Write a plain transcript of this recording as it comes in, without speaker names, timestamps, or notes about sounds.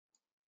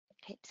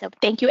Okay, so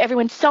thank you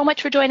everyone so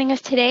much for joining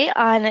us today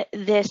on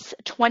this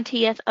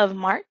 20th of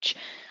March.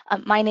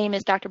 My name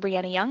is Dr.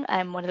 Brianna Young.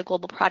 I'm one of the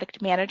global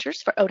product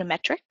managers for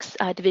Otometrics,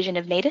 division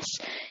of Natus,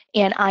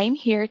 and I'm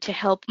here to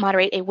help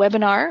moderate a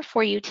webinar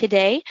for you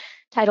today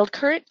titled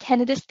Current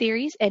Tinnitus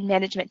Theories and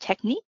Management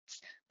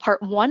Techniques,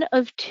 part 1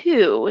 of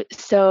 2.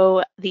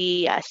 So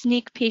the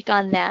sneak peek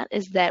on that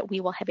is that we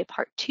will have a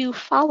part 2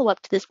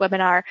 follow-up to this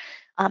webinar,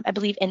 I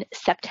believe in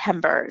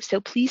September. So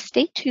please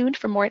stay tuned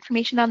for more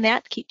information on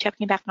that. Keep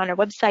checking back on our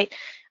website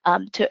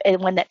and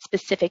when that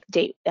specific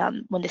date,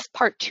 when this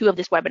part 2 of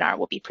this webinar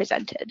will be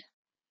presented.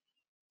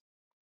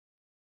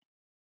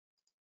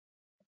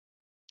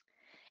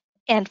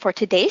 And for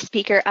today's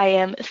speaker, I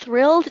am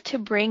thrilled to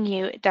bring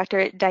you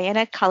Dr.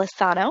 Diana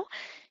Calisano.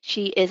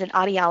 She is an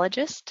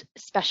audiologist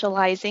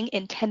specializing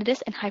in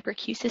tinnitus and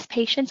hyperacusis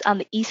patients on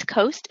the East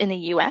Coast in the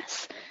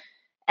US.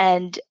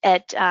 And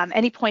at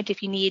any point,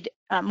 if you need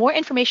more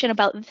information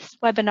about this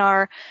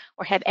webinar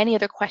or have any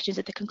other questions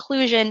at the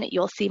conclusion,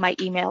 you'll see my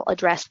email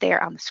address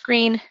there on the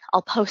screen.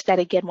 I'll post that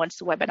again once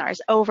the webinar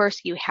is over, so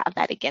you have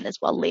that again as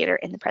well later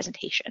in the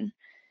presentation.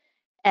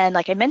 And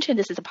like I mentioned,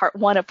 this is a part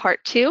 1 of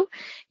part 2.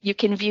 You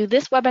can view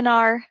this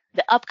webinar,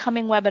 the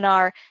upcoming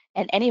webinar,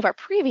 and any of our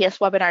previous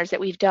webinars that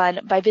we've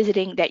done by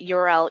visiting that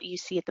URL you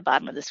see at the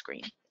bottom of the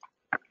screen.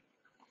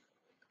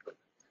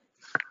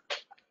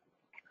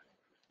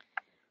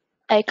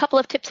 A couple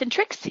of tips and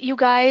tricks. You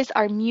guys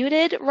are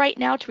muted right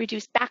now to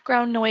reduce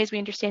background noise. We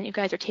understand you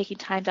guys are taking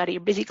time out of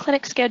your busy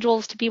clinic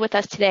schedules to be with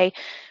us today.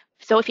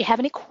 So if you have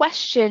any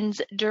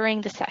questions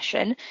during the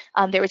session,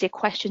 there is a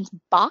questions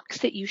box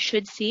that you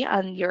should see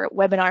on your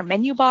webinar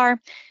menu bar.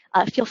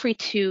 Feel free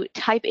to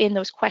type in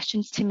those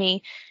questions to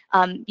me.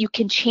 You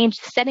can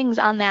change the settings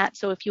on that.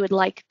 So if you would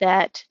like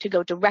that to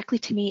go directly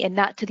to me and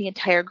not to the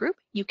entire group,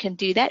 you can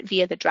do that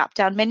via the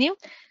drop-down menu.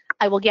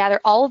 I will gather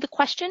all of the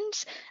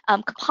questions,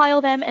 compile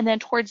them, and then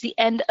towards the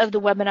end of the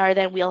webinar,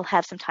 then we'll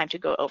have some time to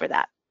go over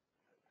that.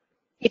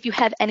 If you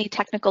have any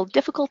technical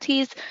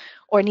difficulties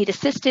or need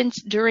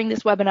assistance during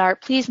this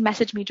webinar, please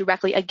message me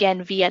directly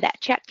again via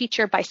that chat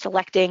feature by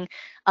selecting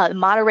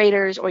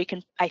moderators, or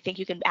I think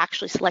you can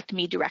actually select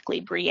me directly,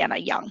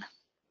 Brianna Young.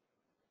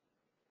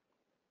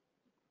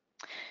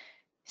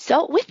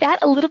 So with that,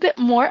 a little bit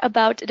more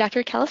about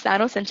Dr.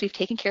 Calisano since we've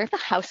taken care of the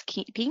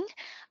housekeeping.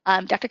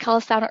 Dr.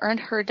 Calisano earned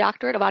her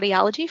doctorate of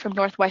audiology from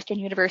Northwestern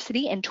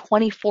University in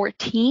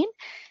 2014,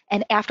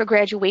 and after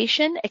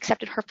graduation,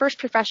 accepted her first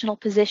professional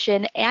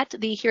position at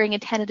the Hearing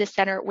and Tinnitus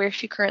Center where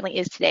she currently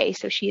is today.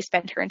 So she has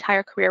spent her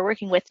entire career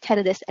working with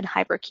tinnitus and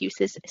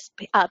hyperacusis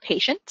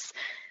patients,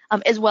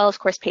 as well as, of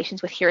course,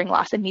 patients with hearing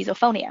loss and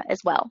misophonia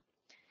as well.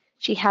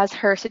 She has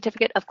her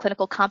Certificate of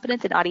Clinical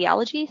Competence in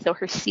Audiology, so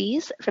her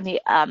Cs from the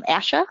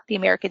ASHA, the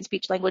American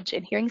Speech Language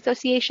and Hearing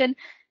Association.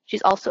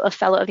 She's also a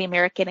fellow of the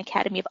American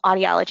Academy of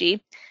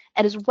Audiology,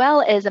 and as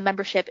well as a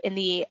membership in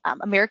the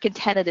American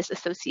Tinnitus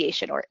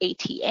Association, or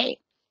ATA.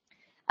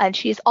 And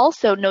she's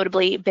also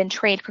notably been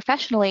trained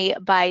professionally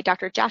by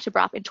Dr.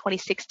 Joshabroff in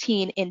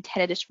 2016 in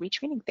tinnitus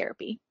retraining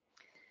therapy.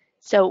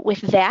 So with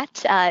that,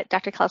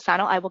 Dr.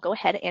 Calisano, I will go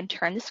ahead and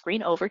turn the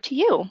screen over to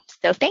you.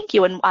 So thank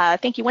you, and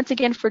thank you once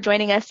again for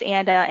joining us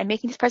and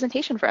making this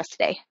presentation for us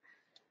today.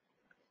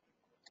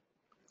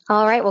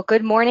 All right, well,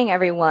 good morning,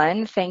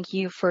 everyone. Thank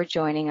you for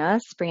joining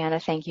us.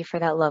 Brianna, thank you for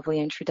that lovely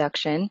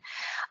introduction.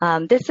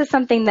 This is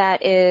something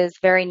that is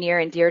very near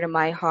and dear to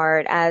my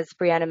heart. As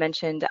Brianna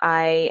mentioned,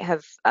 I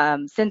have,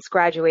 since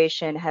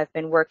graduation, have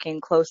been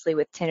working closely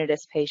with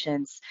tinnitus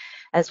patients,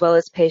 as well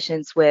as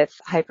patients with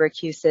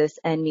hyperacusis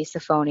and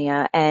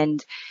misophonia.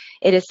 And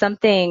it is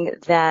something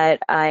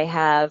that I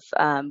have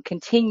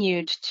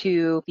continued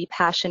to be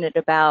passionate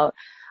about.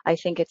 I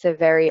think it's a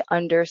very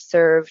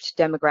underserved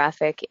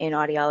demographic in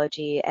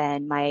audiology,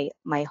 and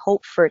my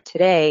hope for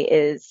today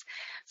is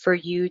for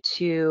you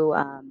to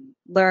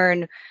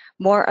learn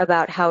more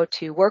about how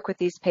to work with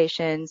these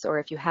patients, or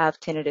if you have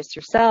tinnitus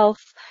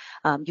yourself,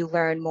 you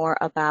learn more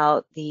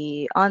about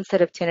the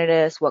onset of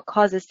tinnitus, what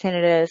causes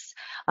tinnitus,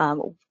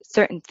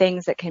 certain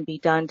things that can be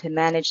done to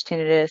manage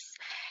tinnitus.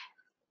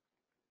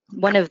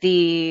 One of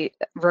the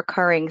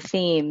recurring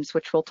themes,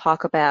 which we'll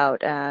talk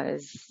about,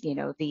 is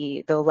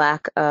the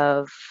lack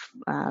of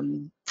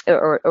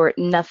or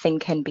nothing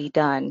can be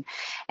done.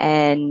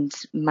 And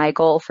my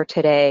goal for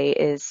today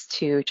is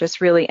to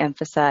just really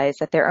emphasize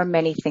that there are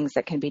many things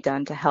that can be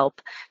done to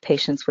help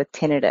patients with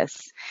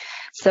tinnitus.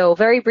 So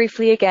very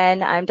briefly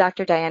again, I'm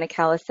Dr. Diana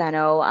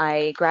Calisano.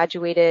 I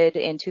graduated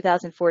in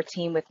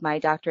 2014 with my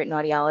doctorate in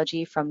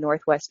audiology from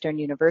Northwestern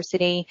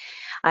University.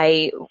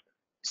 I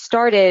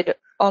started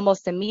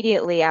almost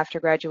immediately after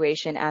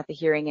graduation at the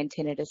Hearing and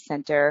Tinnitus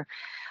Center.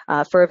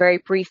 For a very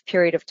brief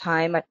period of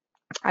time,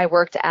 I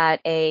worked at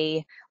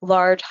a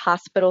large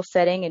hospital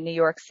setting in New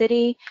York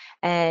City,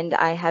 and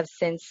I have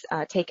since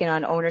taken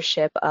on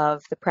ownership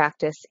of the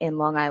practice in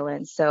Long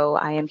Island. So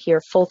I am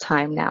here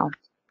full-time now.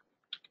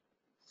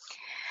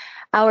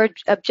 Our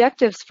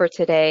objectives for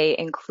today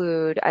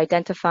include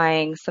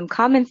identifying some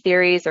common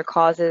theories or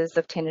causes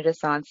of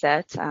tinnitus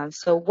onset.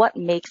 So what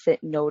makes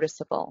it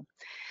noticeable?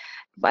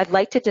 I'd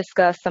like to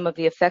discuss some of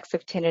the effects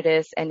of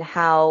tinnitus and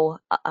how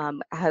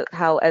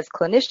as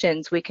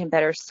clinicians we can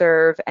better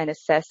serve and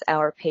assess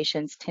our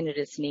patients'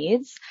 tinnitus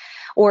needs.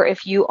 Or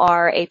if you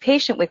are a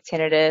patient with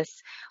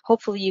tinnitus,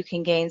 hopefully you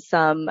can gain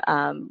some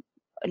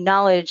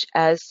knowledge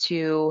as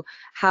to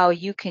how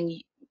you can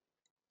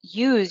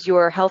use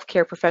your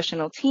healthcare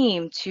professional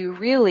team to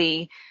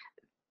really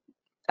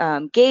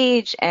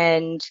gauge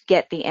and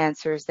get the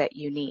answers that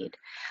you need.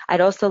 I'd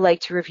also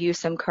like to review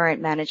some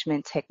current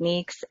management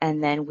techniques,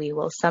 and then we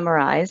will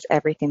summarize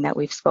everything that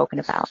we've spoken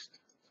about.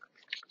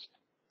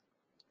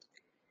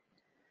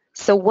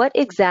 So what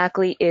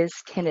exactly is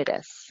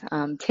tinnitus?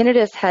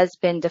 Tinnitus has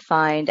been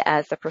defined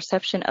as the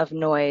perception of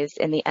noise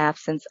in the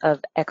absence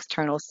of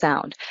external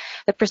sound.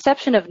 The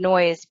perception of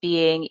noise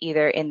being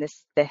either in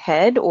the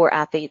head or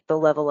at the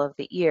level of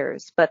the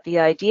ears. But the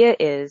idea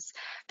is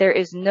there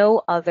is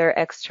no other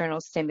external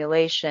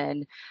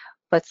stimulation,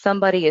 but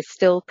somebody is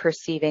still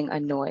perceiving a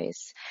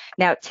noise.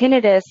 Now,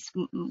 tinnitus,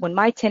 when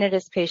my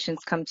tinnitus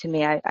patients come to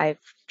me, I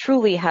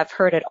truly have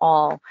heard it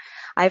all.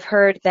 I've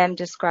heard them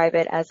describe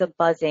it as a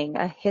buzzing,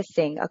 a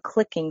hissing, a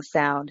clicking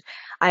sound.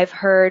 I've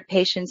heard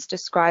patients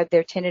describe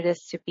their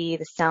tinnitus to be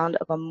the sound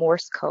of a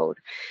Morse code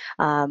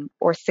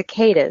or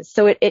cicadas.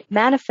 So it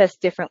manifests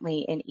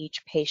differently in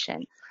each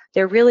patient.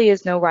 There really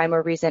is no rhyme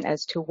or reason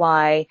as to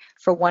why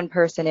for one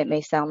person it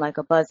may sound like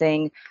a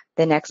buzzing,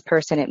 the next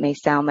person it may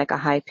sound like a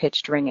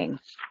high-pitched ringing.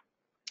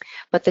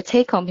 But the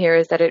take home here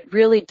is that it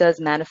really does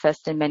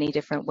manifest in many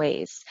different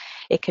ways.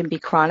 It can be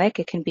chronic,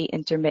 it can be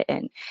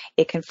intermittent,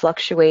 it can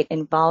fluctuate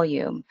in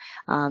volume.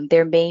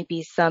 There may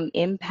be some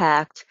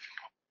impact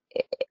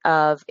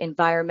of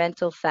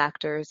environmental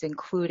factors,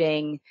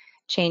 including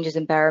changes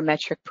in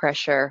barometric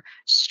pressure,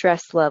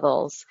 stress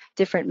levels,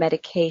 different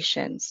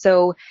medications.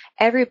 So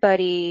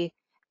everybody,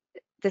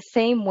 the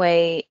same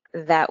way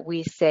that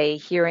we say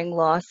hearing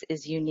loss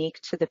is unique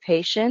to the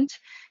patient,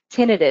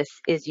 tinnitus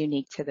is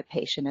unique to the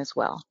patient as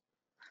well.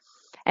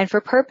 And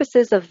for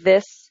purposes of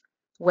this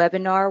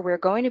webinar, we're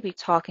going to be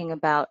talking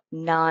about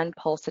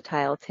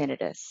non-pulsatile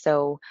tinnitus.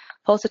 So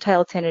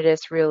pulsatile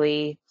tinnitus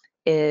really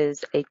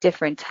is a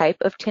different type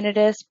of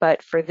tinnitus,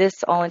 but for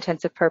this all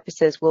intensive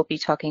purposes, we'll be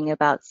talking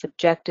about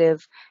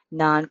subjective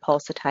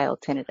non-pulsatile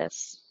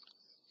tinnitus.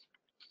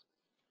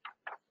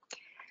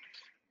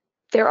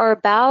 There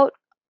are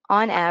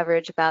on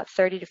average, about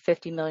 30 to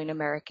 50 million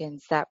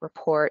Americans that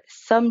report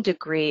some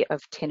degree of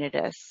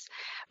tinnitus.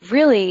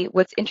 Really,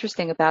 what's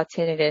interesting about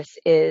tinnitus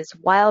is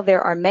while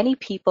there are many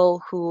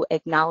people who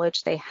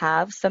acknowledge they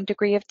have some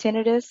degree of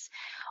tinnitus,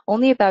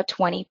 only about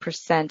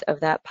 20%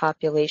 of that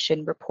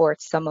population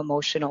reports some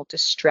emotional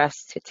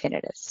distress to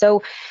tinnitus.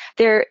 So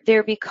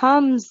there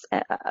becomes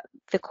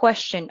the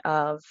question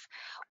of,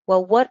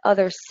 well, what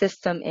other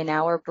system in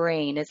our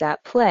brain is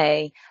at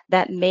play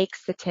that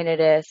makes the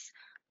tinnitus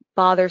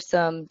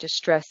bothersome,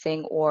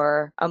 distressing,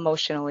 or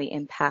emotionally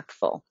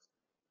impactful?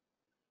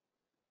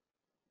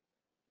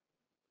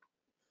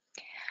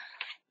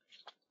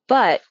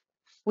 But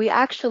we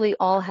actually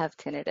all have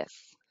tinnitus.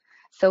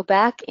 So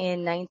back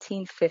in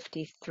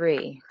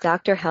 1953,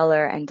 Dr.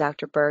 Heller and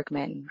Dr.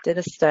 Bergman did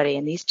a study,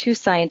 and these two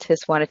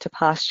scientists wanted to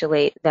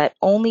postulate that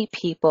only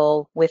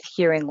people with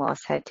hearing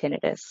loss had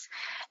tinnitus,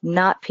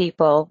 not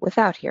people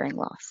without hearing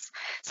loss.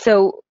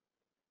 So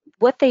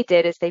what they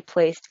did is they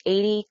placed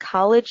 80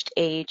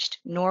 college-aged,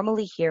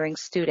 normally hearing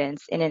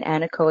students in an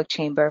anechoic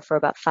chamber for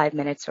about 5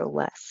 minutes or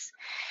less.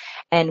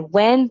 And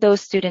when those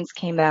students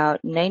came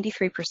out,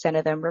 93%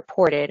 of them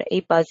reported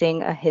a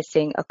buzzing, a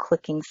hissing, a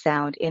clicking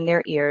sound in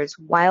their ears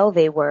while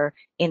they were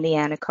in the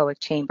anechoic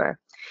chamber.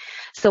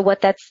 So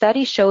what that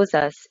study shows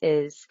us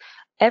is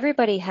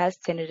everybody has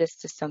tinnitus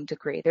to some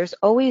degree. There's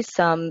always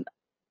some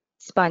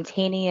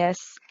spontaneous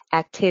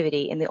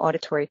activity in the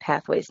auditory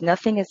pathways.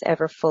 Nothing is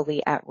ever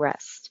fully at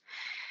rest.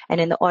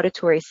 And in the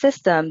auditory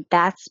system,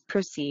 that's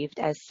perceived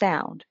as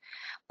sound.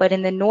 But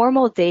in the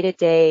normal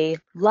day-to-day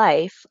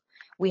life,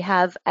 we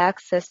have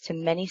access to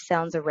many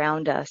sounds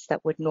around us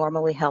that would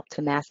normally help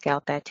to mask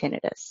out that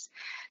tinnitus.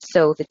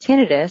 So the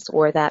tinnitus,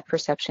 or that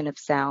perception of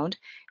sound,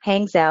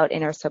 hangs out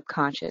in our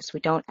subconscious.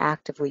 We don't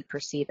actively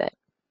perceive it.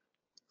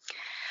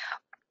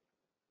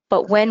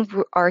 But when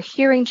our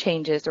hearing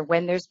changes, or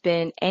when there's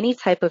been any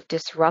type of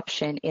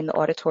disruption in the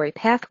auditory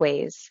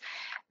pathways,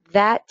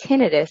 that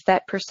tinnitus,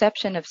 that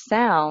perception of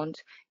sound,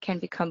 can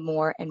become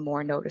more and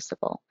more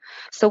noticeable.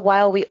 So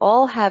while we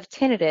all have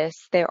tinnitus,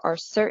 there are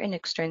certain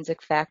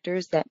extrinsic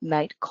factors that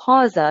might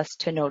cause us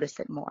to notice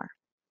it more.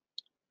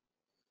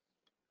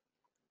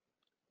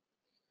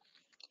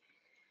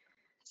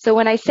 So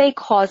when I say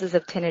causes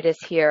of tinnitus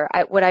here,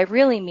 what I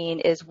really mean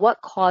is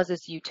what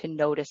causes you to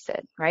notice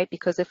it, right?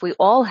 Because if we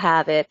all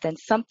have it, then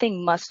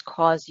something must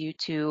cause you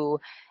to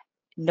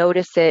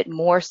notice it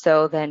more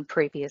so than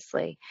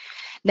previously.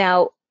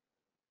 Now,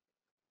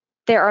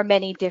 there are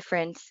many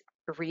different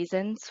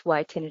reasons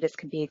why tinnitus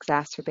can be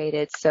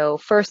exacerbated. So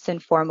first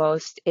and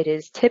foremost, it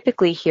is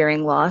typically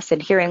hearing loss,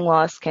 and hearing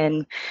loss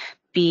can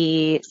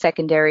be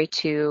secondary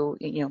to,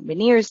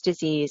 Meniere's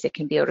disease. It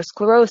can be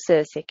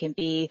otosclerosis. It can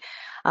be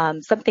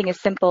something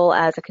as simple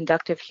as a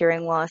conductive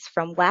hearing loss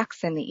from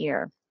wax in the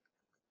ear.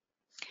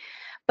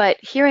 But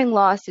hearing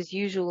loss is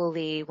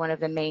usually one of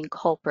the main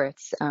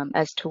culprits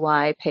as to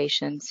why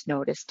patients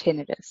notice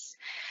tinnitus.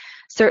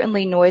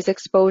 Certainly noise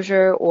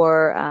exposure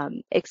or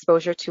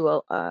exposure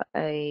to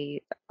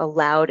a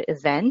loud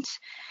event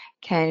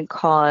can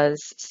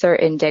cause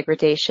certain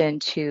degradation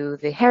to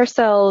the hair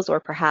cells or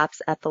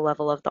perhaps at the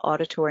level of the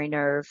auditory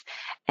nerve.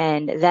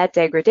 And that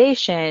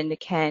degradation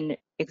can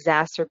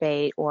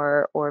exacerbate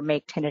or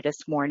make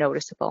tinnitus more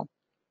noticeable.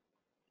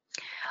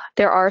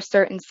 There are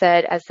certain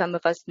set, as some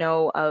of us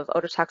know, of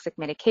ototoxic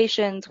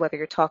medications, whether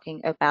you're talking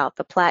about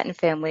the platin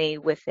family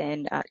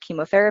within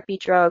chemotherapy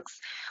drugs,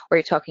 or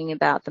you're talking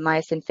about the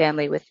myosin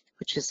family,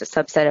 which is a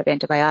subset of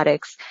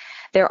antibiotics.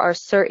 There are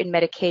certain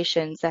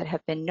medications that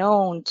have been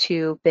known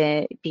to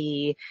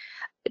be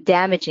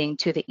damaging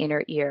to the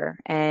inner ear.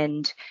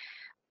 And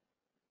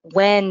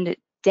when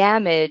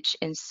damage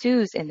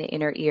ensues in the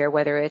inner ear,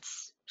 whether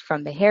it's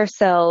from the hair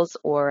cells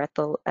or at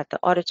the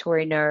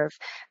auditory nerve,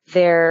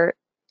 there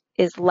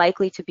is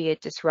likely to be a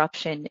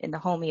disruption in the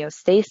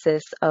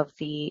homeostasis of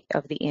the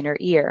inner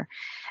ear.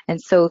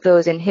 And so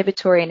those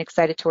inhibitory and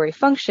excitatory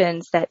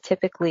functions that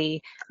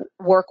typically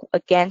work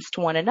against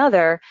one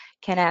another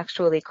can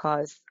actually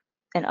cause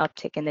an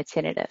uptick in the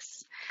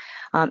tinnitus.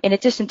 In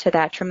addition to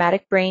that,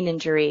 traumatic brain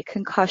injury,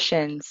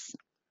 concussions,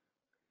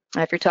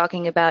 if you're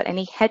talking about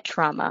any head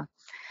trauma,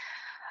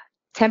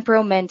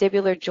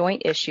 temporomandibular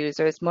joint issues,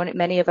 or as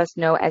many of us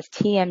know as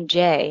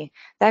TMJ,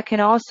 that can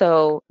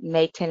also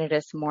make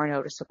tinnitus more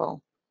noticeable.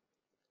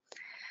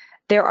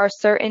 There are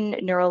certain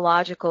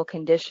neurological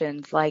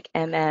conditions like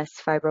MS,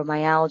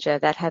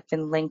 fibromyalgia that have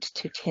been linked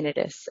to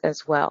tinnitus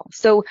as well.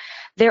 So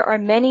there are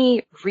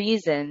many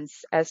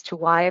reasons as to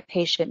why a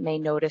patient may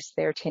notice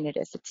their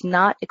tinnitus. It's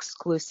not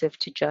exclusive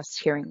to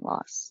just hearing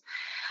loss.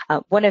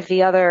 One of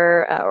the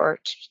other, or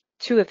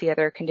two of the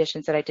other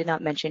conditions that I did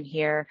not mention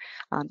here,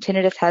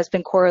 tinnitus has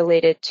been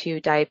correlated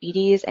to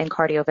diabetes and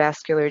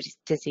cardiovascular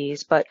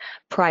disease, but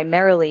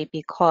primarily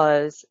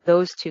because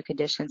those two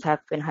conditions have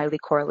been highly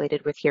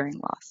correlated with hearing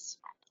loss.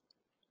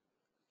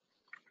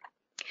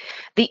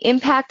 The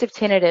impact of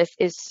tinnitus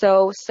is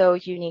so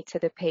unique to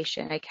the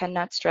patient. I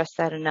cannot stress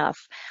that enough.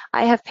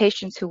 I have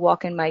patients who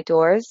walk in my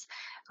doors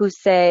who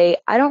say,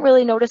 I don't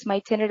really notice my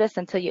tinnitus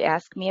until you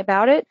ask me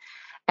about it.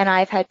 And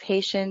I've had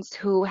patients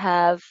who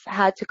have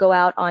had to go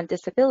out on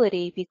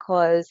disability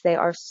because they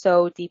are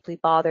so deeply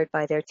bothered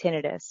by their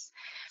tinnitus.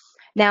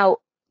 Now,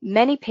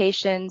 many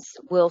patients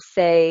will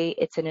say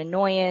it's an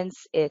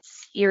annoyance,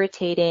 it's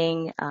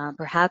irritating,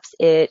 perhaps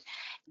it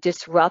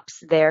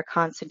disrupts their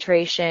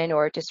concentration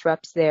or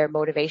disrupts their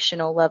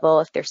motivational level.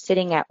 If they're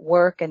sitting at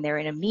work and they're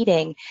in a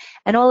meeting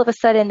and all of a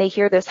sudden they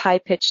hear this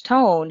high-pitched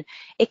tone,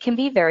 it can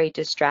be very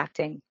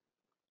distracting.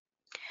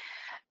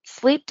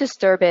 Sleep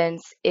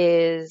disturbance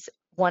is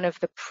one of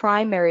the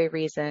primary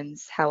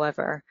reasons,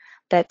 however,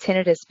 that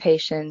tinnitus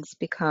patients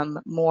become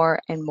more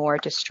and more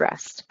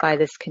distressed by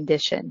this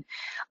condition.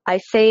 I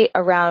say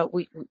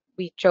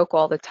we joke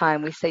all the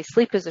time, we say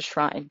sleep is a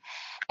shrine.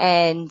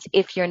 And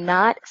if you're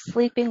not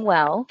sleeping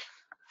well,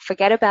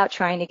 forget about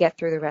trying to get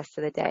through the rest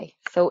of the day.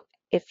 So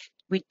if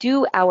we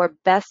do our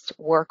best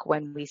work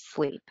when we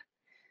sleep,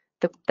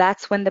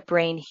 that's when the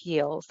brain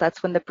heals.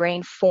 That's when the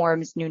brain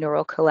forms new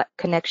neural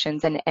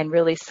connections and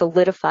really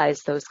solidifies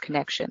those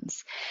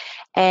connections.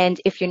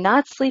 And if you're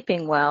not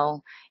sleeping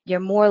well, you're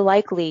more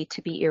likely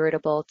to be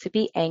irritable, to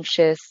be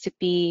anxious, to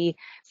be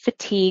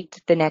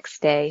fatigued the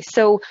next day.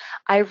 So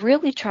I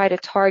really try to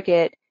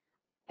target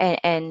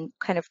and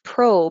kind of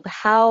probe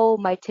how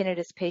my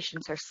tinnitus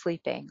patients are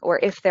sleeping or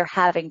if they're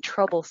having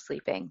trouble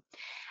sleeping.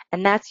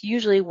 And that's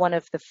usually one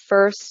of the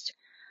first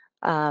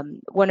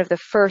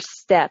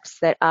steps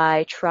that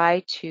I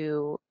try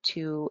to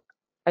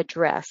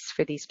address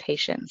for these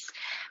patients.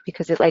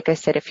 Because like I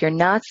said, if you're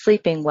not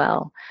sleeping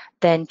well,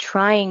 then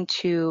trying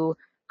to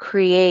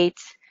create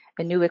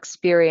a new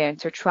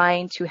experience or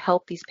trying to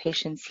help these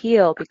patients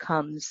heal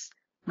becomes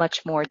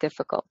much more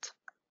difficult.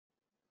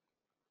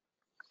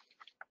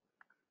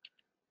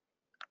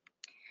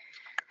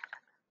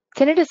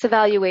 Tinnitus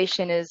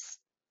evaluation is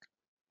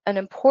an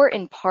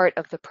important part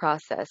of the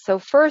process. So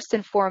first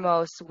and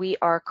foremost, we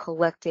are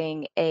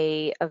collecting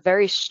a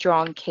very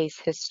strong case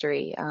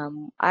history.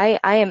 I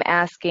am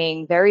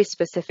asking very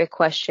specific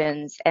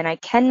questions, and I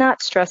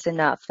cannot stress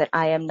enough that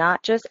I am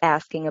not just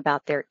asking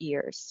about their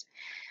ears.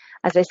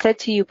 As I said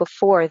to you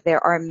before,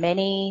 there are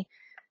many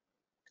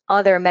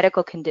other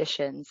medical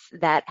conditions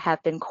that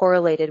have been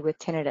correlated with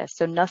tinnitus.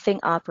 So nothing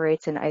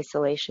operates in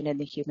isolation in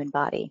the human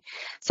body.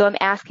 So I'm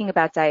asking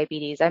about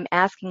diabetes. I'm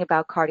asking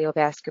about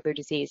cardiovascular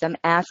disease. I'm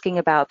asking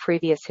about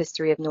previous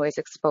history of noise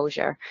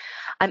exposure.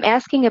 I'm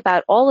asking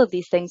about all of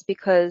these things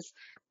because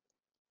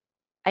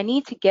I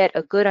need to get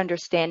a good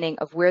understanding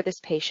of where this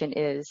patient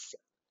is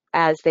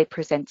as they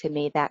present to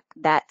me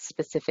that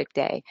specific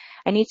day.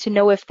 I need to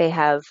know if they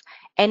have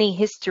any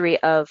history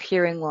of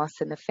hearing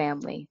loss in the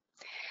family.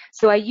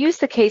 So I use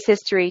the case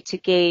history to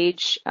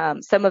gauge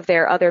some of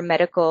their other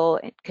medical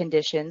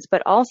conditions,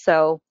 but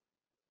also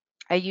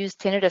I use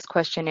tinnitus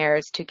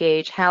questionnaires to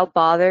gauge how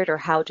bothered or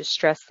how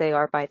distressed they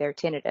are by their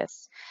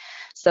tinnitus.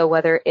 So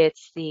whether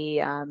it's the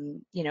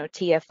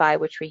TFI,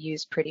 which we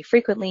use pretty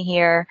frequently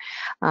here,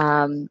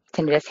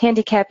 tinnitus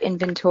handicap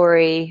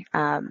inventory.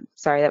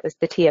 Sorry, that was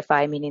the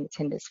TFI, meaning the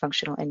tinnitus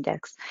functional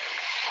index.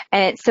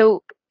 And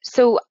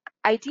so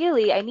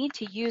ideally, I need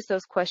to use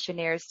those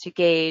questionnaires to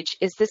gauge,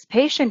 is this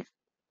patient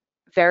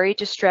very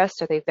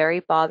distressed? Are they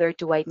very bothered?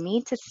 Do I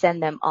need to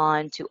send them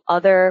on to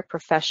other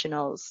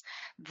professionals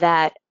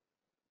that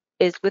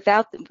is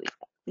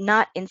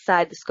not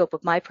inside the scope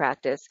of my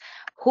practice?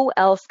 Who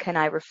else can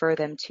I refer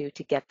them to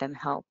get them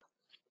help?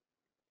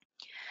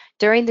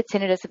 During the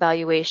tinnitus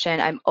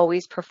evaluation, I'm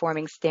always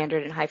performing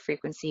standard and high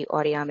frequency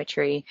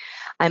audiometry.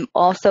 I'm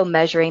also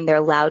measuring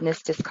their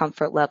loudness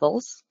discomfort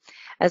levels,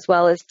 as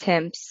well as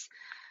TIMPs,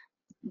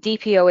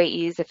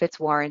 DPOAEs if it's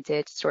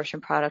warranted,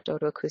 distortion product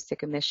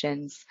otoacoustic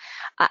emissions.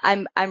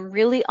 I'm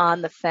really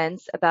on the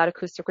fence about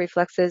acoustic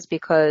reflexes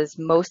because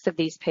most of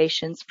these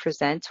patients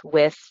present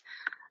with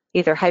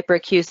either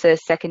hyperacusis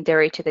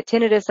secondary to the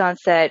tinnitus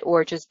onset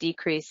or just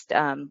decreased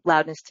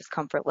loudness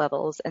discomfort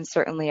levels. And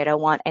certainly I don't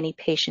want any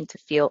patient to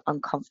feel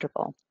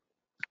uncomfortable.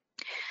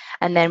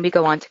 And then we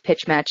go on to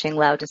pitch matching,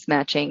 loudness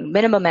matching,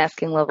 minimum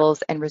masking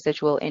levels, and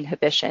residual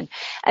inhibition.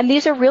 And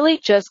these are really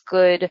just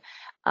good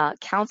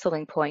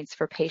counseling points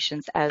for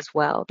patients as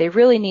well. They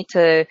really need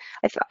to,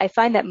 I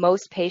find that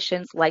most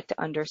patients like to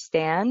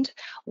understand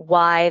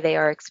why they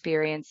are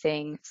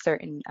experiencing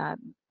certain,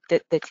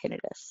 the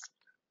tinnitus.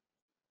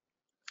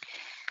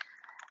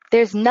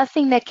 There's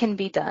nothing that can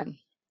be done.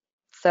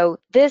 So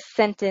this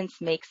sentence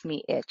makes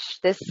me itch.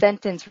 This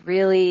sentence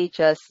really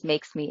just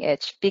makes me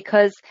itch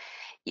because,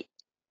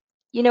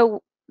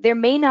 there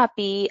may not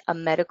be a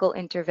medical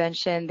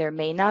intervention, there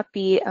may not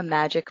be a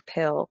magic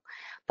pill,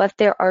 but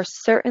there are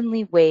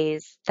certainly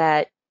ways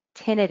that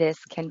tinnitus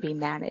can be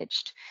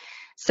managed.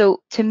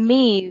 So to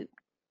me,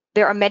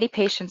 there are many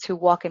patients who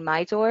walk in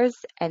my doors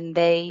and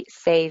they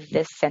say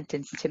this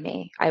sentence to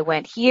me. I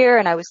went here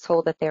and I was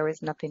told that there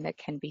was nothing that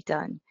can be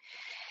done.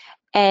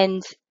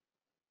 And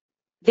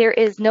there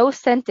is no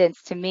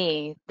sentence to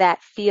me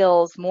that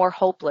feels more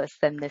hopeless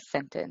than this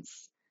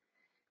sentence.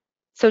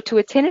 So to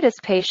a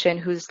tinnitus patient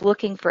who's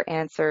looking for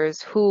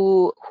answers,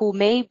 who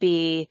may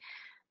be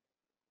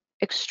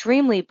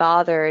extremely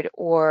bothered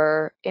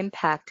or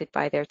impacted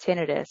by their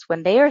tinnitus,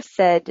 when they are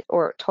said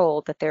or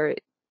told that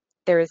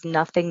there is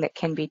nothing that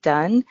can be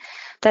done,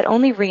 that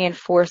only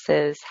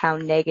reinforces how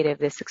negative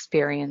this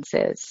experience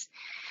is.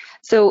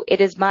 So it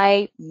is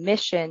my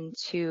mission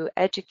to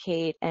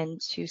educate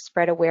and to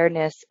spread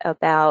awareness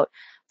about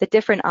the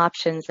different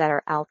options that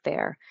are out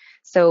there.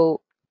 So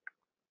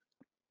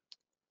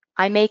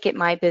I make it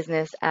my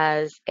business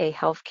as a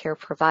healthcare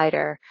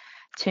provider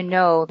to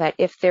know that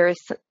if there is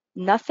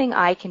nothing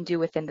I can do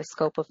within the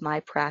scope of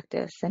my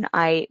practice and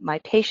my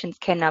patients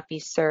cannot be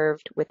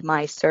served with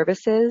my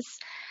services,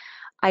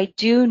 I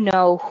do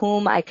know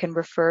whom I can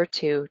refer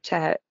to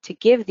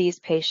give these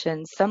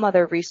patients some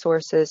other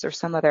resources or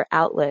some other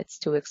outlets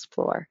to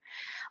explore,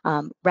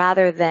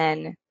 rather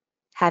than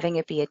having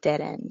it be a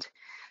dead end.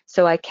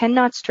 So I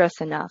cannot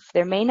stress enough,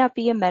 there may not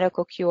be a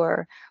medical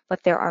cure,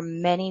 but there are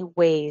many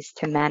ways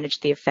to manage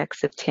the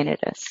effects of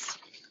tinnitus.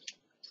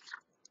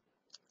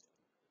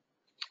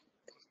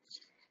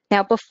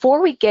 Now,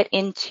 before we get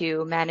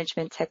into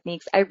management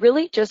techniques, I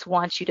really just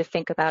want you to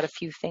think about a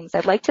few things.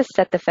 I'd like to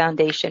set the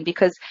foundation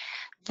because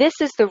this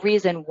is the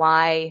reason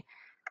why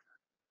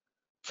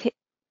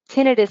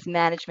tinnitus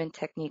management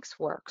techniques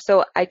work.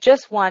 So I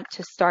just want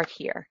to start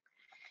here.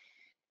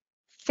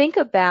 Think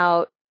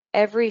about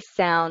every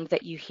sound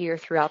that you hear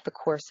throughout the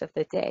course of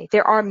the day.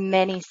 There are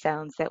many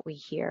sounds that we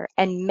hear,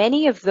 and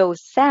many of those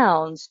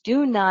sounds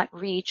do not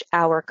reach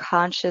our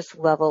conscious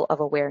level of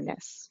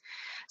awareness.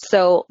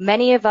 So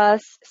many of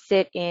us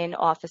sit in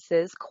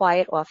offices,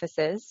 quiet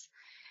offices,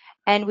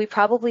 and we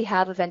probably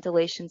have a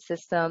ventilation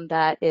system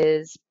that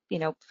is,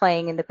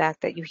 playing in the back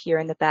that you hear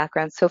in the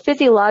background. So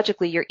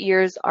physiologically, your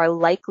ears are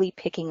likely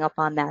picking up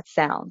on that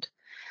sound.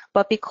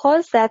 But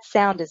because that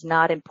sound is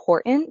not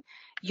important,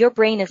 your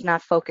brain is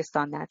not focused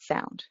on that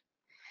sound.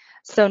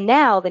 So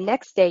now the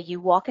next day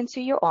you walk into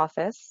your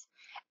office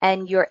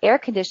and your air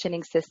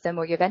conditioning system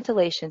or your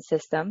ventilation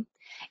system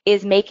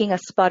is making a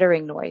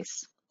sputtering noise.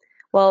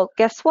 Well,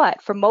 guess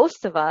what? For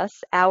most of us,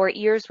 our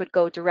ears would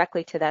go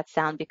directly to that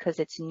sound because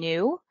it's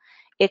new,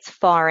 it's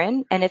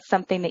foreign, and it's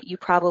something that you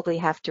probably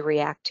have to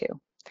react to.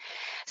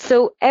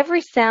 So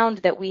every sound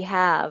that we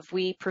have,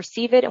 we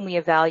perceive it and we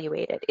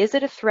evaluate it. Is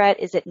it a threat?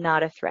 Is it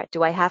not a threat?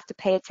 Do I have to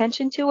pay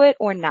attention to it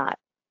or not?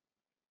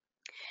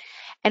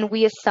 And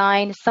we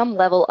assign some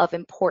level of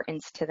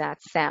importance to that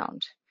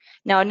sound.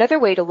 Now, another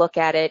way to look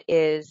at it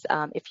is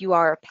if you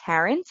are a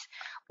parent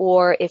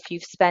or if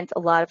you've spent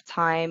a lot of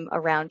time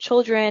around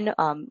children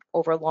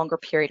over a longer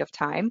period of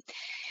time,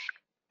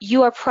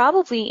 you are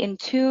probably in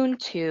tune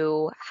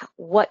to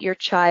what your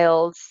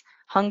child's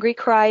hungry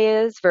cry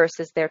is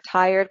versus their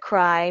tired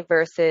cry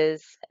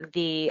versus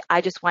the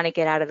I just want to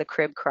get out of the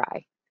crib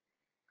cry.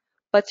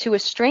 But to a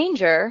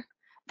stranger,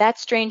 that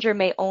stranger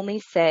may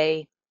only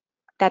say,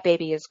 that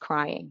baby is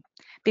crying.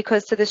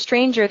 Because to the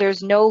stranger,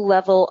 there's no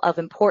level of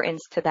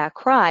importance to that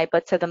cry,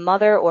 but to the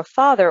mother or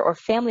father or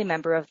family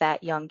member of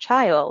that young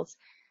child,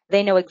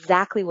 they know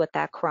exactly what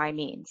that cry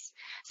means.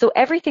 So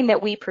everything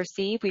that we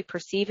perceive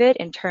it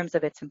in terms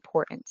of its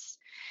importance.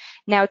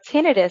 Now,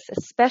 tinnitus,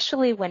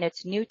 especially when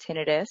it's new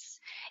tinnitus,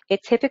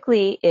 it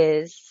typically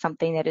is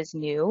something that is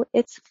new,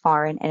 it's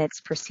foreign, and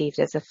it's perceived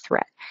as a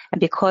threat. And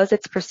because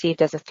it's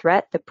perceived as a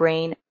threat, the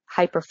brain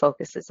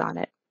hyperfocuses on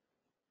it.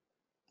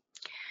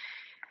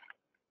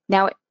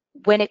 Now,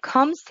 when it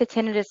comes to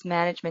tinnitus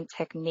management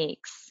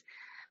techniques,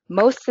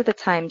 most of the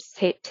time,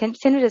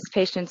 tinnitus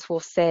patients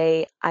will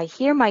say, I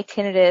hear my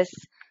tinnitus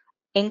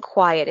in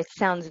quiet. It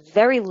sounds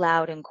very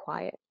loud and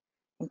quiet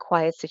in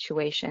quiet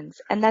situations.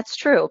 And that's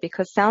true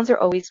because sounds are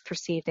always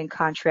perceived in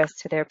contrast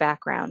to their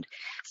background.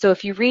 So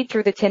if you read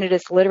through the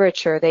tinnitus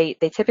literature, they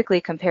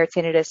typically compare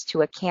tinnitus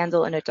to a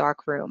candle in a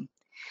dark room.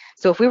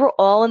 So if we were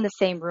all in the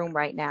same room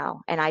right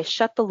now and I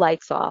shut the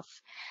lights off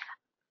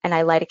and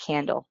I light a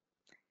candle,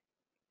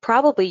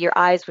 probably your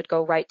eyes would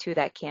go right to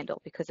that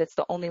candle because it's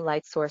the only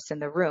light source in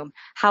the room.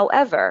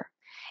 However,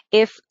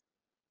 if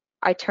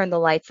I turn the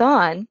lights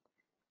on,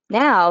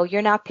 now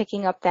you're not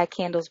picking up that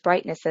candle's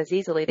brightness as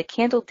easily. The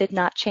candle did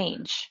not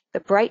change. The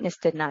brightness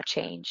did not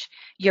change.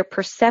 Your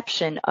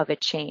perception of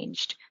it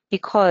changed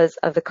because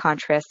of the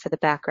contrast to the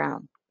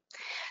background.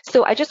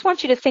 So I just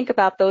want you to think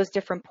about those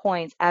different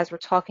points as we're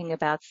talking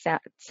about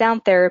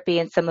sound therapy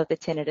and some of the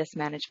tinnitus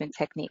management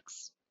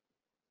techniques.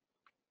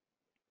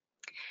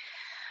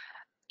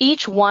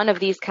 Each one of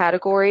these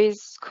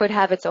categories could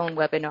have its own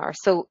webinar.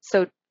 So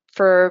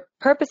for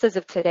purposes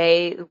of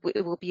today,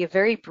 it will be a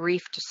very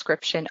brief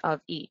description of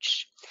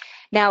each.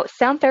 Now,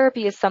 sound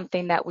therapy is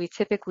something that we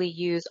typically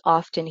use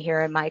often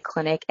here in my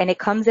clinic, and it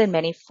comes in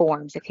many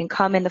forms. It can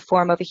come in the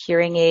form of a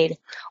hearing aid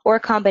or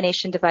a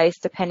combination device,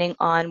 depending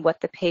on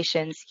what the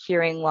patient's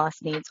hearing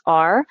loss needs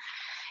are.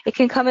 It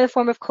can come in the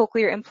form of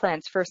cochlear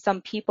implants for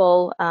some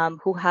people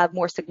who have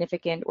more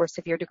significant or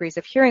severe degrees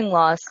of hearing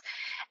loss,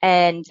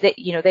 and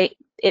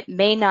it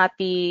may not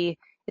be.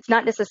 It's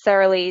not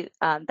necessarily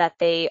that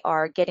they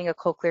are getting a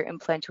cochlear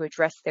implant to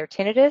address their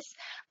tinnitus,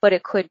 but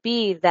it could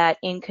be that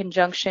in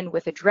conjunction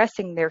with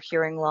addressing their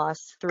hearing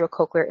loss through a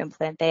cochlear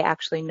implant, they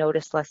actually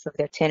notice less of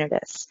their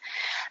tinnitus.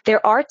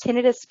 There are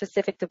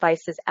tinnitus-specific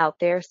devices out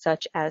there,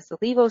 such as the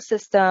Levo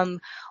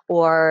system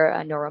or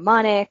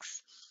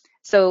Neuromonics.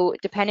 So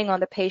depending on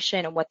the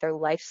patient and what their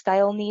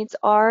lifestyle needs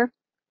are,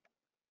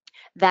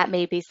 that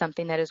may be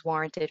something that is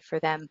warranted for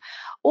them.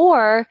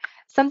 Or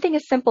something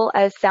as simple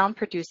as sound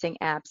producing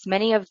apps.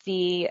 Many of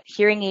the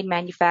hearing aid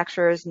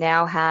manufacturers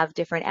now have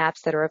different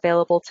apps that are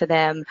available to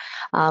them,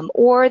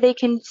 or they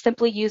can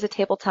simply use a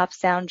tabletop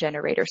sound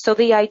generator. So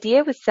the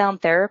idea with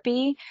sound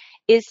therapy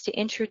is to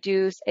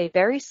introduce a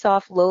very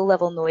soft,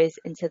 low-level noise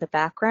into the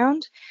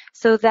background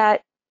so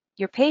that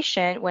your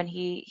patient, when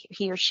he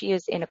or she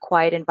is in a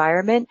quiet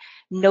environment,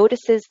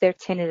 notices their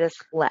tinnitus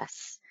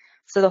less.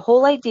 So the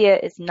whole idea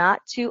is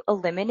not to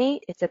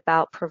eliminate, it's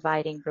about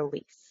providing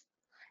relief.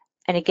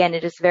 And again,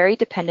 it is very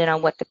dependent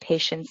on what the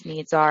patient's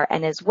needs are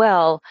and as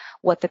well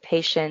what the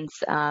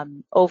patient's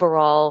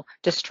overall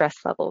distress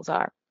levels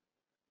are.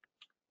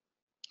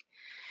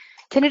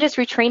 Tinnitus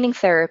retraining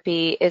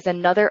therapy is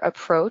another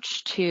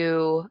approach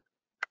to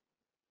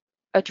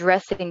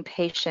addressing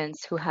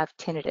patients who have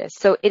tinnitus.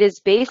 So it is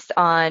based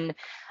on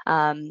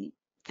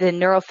the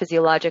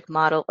neurophysiologic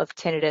model of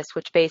tinnitus,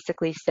 which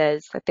basically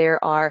says that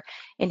there are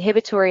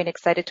inhibitory and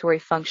excitatory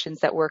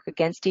functions that work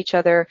against each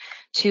other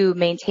to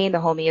maintain the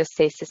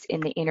homeostasis in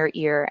the inner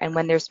ear. And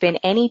when there's been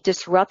any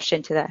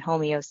disruption to that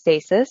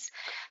homeostasis,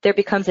 there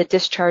becomes a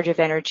discharge of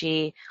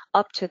energy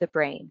up to the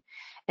brain.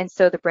 And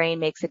so the brain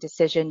makes a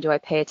decision, do I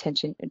pay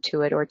attention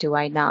to it or do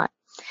I not?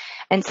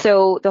 And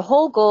so the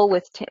whole goal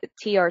with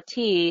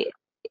TRT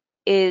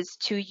is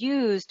to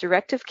use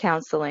directive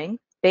counseling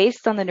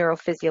based on the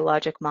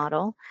neurophysiologic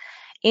model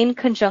in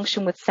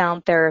conjunction with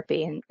sound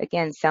therapy. And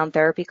again, sound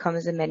therapy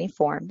comes in many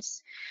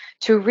forms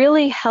to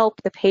really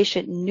help the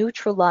patient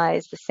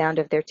neutralize the sound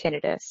of their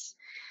tinnitus.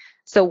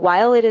 So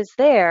while it is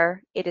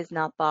there, it is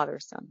not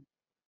bothersome.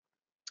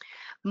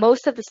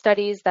 Most of the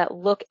studies that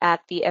look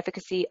at the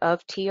efficacy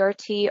of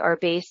TRT are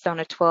based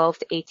on a 12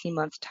 to 18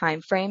 month time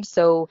frame.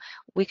 So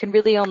we can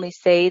really only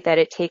say that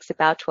it takes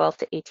about 12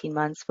 to 18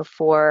 months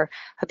before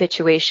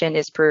habituation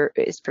is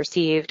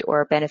perceived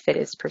or benefit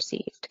is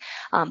perceived.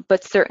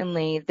 But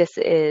certainly this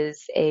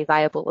is a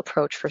viable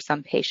approach for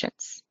some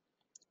patients.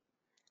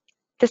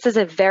 This is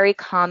a very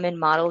common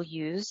model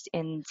used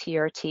in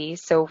TRT.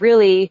 So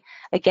really,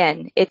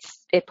 again, it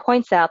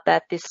points out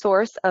that the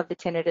source of the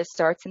tinnitus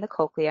starts in the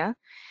cochlea.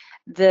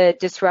 The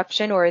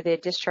disruption or the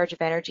discharge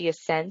of energy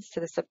ascends to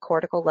the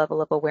subcortical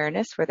level of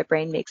awareness where the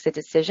brain makes a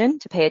decision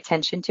to pay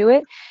attention to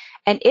it.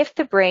 And if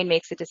the brain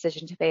makes a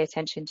decision to pay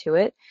attention to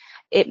it,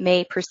 it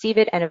may perceive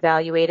it and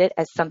evaluate it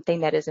as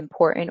something that is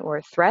important or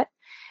a threat.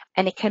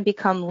 and it can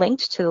become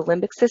linked to the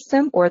limbic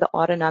system or the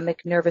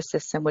autonomic nervous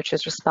system, which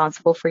is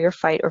responsible for your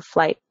fight or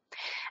flight.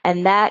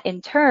 And that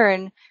in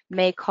turn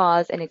may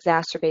cause an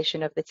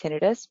exacerbation of the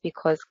tinnitus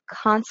because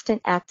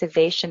constant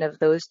activation of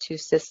those two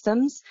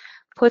systems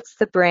puts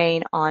the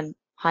brain on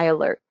high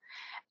alert.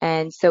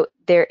 And so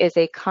there is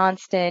a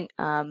constant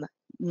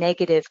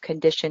negative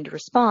conditioned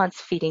response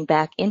feeding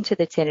back into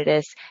the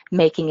tinnitus,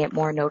 making it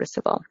more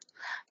noticeable.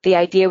 The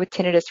idea with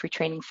tinnitus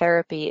retraining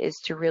therapy is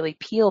to really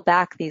peel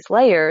back these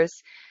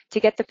layers to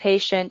get the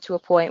patient to a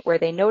point where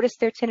they notice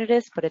their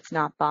tinnitus, but it's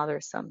not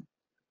bothersome.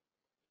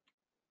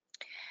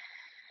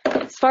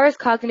 As far as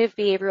cognitive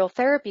behavioral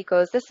therapy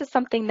goes, this is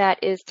something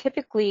that is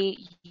typically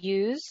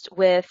used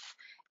with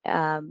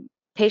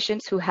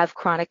patients who have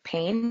chronic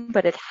pain,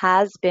 but it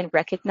has been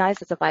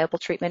recognized as a viable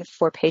treatment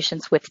for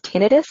patients with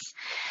tinnitus.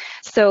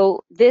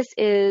 So this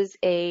is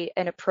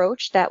an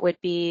approach that would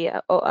be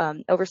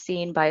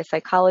overseen by a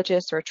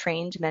psychologist or a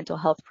trained mental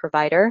health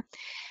provider.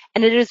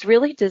 And it is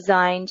really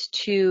designed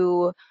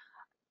to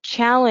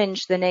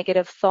challenge the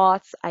negative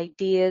thoughts,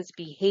 ideas,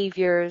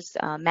 behaviors,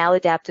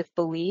 maladaptive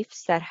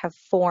beliefs that have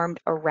formed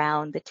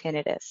around the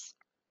tinnitus.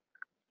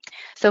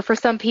 So for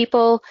some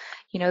people,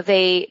 you know,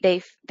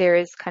 there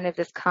is kind of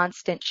this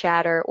constant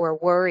chatter or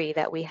worry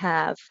that we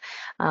have.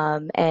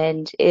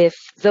 And if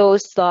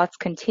those thoughts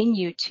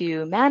continue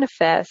to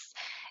manifest,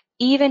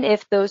 even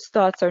if those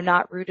thoughts are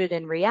not rooted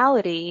in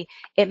reality,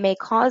 it may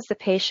cause the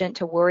patient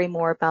to worry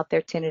more about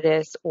their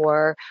tinnitus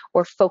or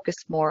focus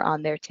more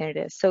on their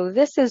tinnitus. So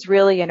this is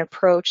really an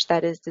approach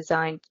that is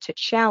designed to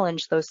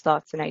challenge those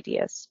thoughts and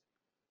ideas.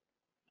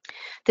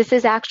 This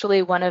is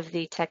actually one of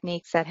the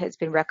techniques that has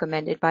been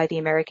recommended by the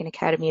American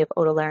Academy of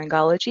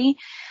Otolaryngology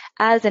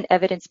as an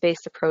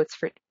evidence-based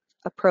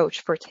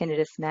approach for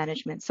tinnitus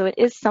management. So it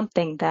is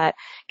something that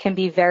can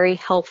be very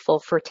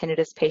helpful for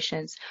tinnitus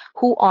patients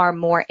who are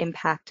more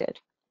impacted.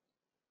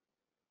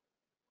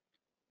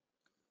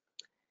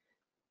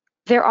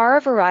 There are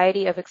a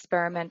variety of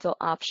experimental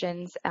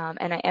options,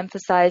 and I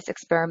emphasize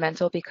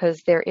experimental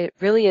because it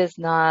really is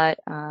not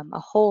a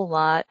whole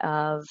lot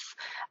of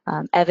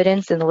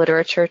evidence in the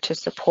literature to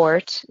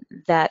support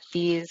that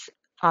these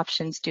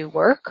options do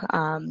work.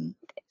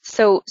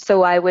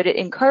 So I would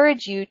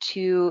encourage you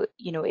to,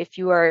 you know, if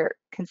you are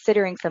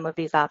considering some of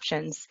these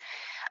options,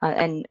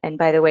 and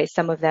by the way,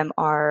 some of them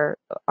are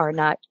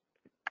not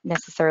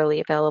necessarily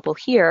available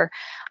here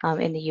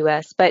in the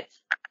US, but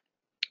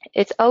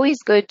it's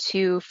always good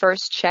to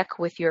first check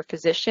with your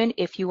physician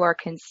if you are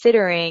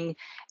considering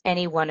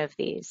any one of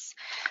these.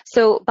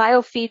 So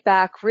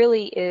biofeedback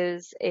really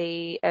is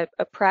a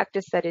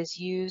practice that is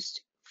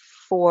used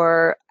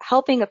for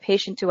helping a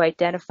patient to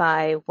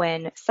identify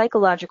when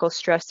psychological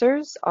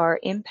stressors are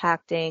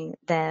impacting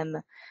them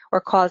or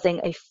causing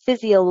a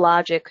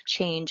physiologic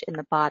change in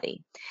the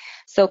body.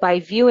 So by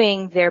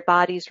viewing their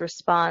body's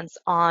response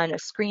on a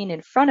screen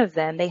in front of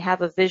them, they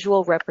have a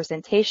visual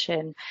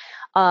representation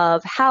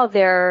of how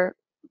their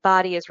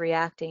body is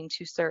reacting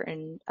to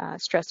certain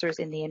stressors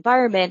in the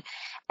environment.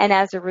 And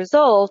as a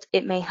result,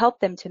 it may help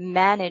them to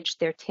manage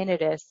their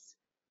tinnitus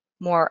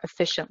more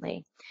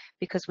efficiently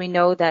because we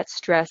know that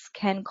stress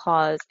can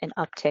cause an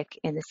uptick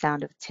in the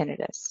sound of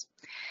tinnitus.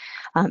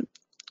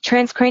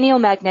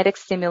 Transcranial magnetic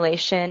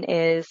stimulation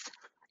is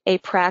a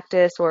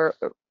practice or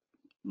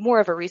more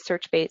of a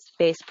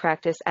research-based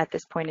practice at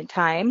this point in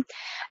time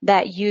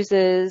that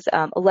uses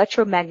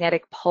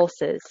electromagnetic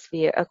pulses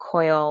via a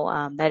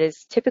coil that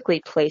is typically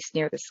placed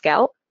near the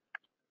scalp.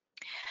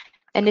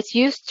 And it's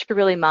used to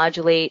really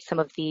modulate some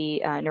of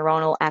the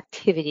neuronal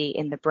activity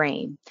in the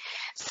brain.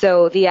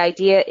 So the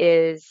idea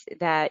is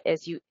that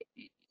as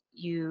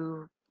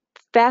you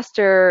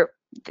faster,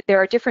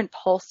 there are different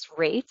pulse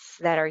rates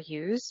that are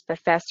used, but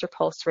faster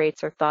pulse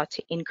rates are thought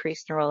to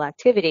increase neural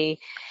activity,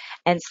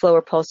 and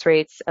slower pulse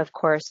rates, of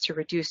course, to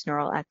reduce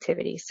neural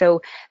activity.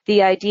 So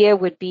the idea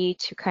would be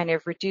to kind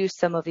of reduce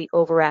some of the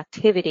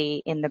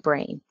overactivity in the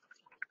brain.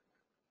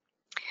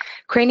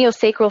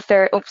 Craniosacral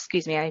therapy, oh,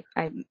 excuse me,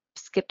 I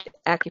skipped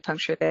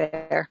acupuncture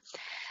there.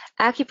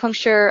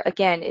 Acupuncture,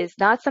 again, is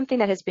not something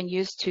that has been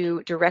used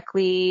to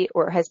directly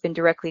or has been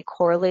directly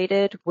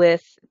correlated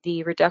with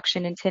the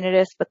reduction in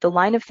tinnitus, but the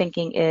line of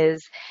thinking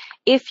is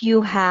if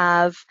you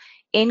have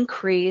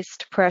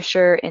increased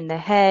pressure in the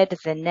head,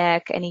 the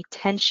neck, any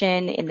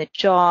tension in the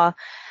jaw,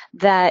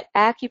 that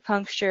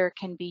acupuncture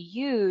can be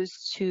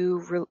used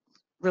to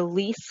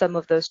release some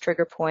of those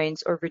trigger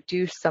points or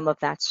reduce some of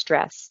that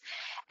stress.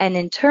 And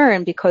in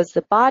turn, because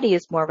the body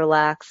is more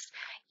relaxed,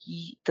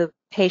 the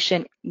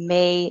patient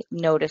may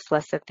notice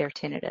less of their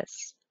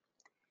tinnitus.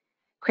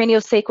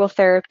 Craniosacral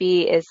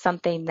therapy is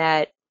something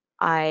that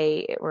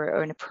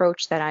or an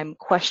approach that I'm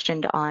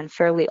questioned on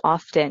fairly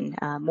often,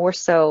 more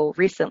so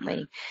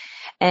recently.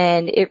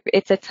 And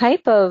it's a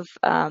type of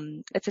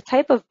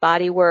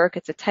body work,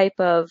 it's a type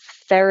of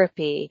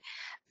therapy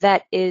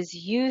that is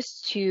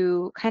used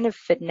to kind of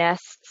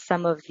finesse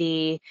some of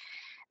the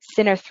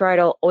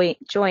sinusoidal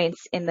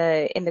joints in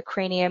the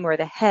cranium or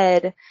the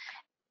head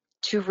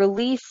to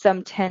release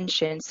some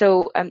tension.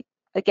 So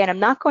again, I'm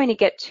not going to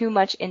get too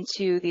much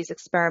into these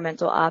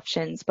experimental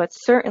options, but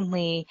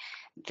certainly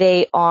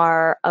they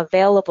are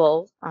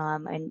available,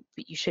 and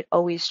you should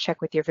always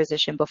check with your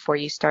physician before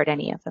you start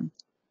any of them.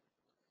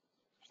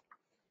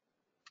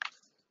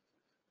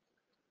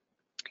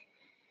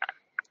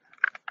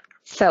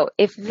 So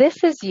if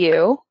this is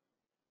you,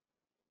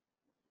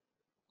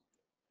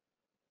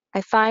 I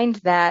find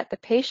that the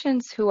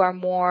patients who are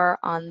more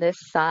on this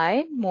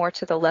side, more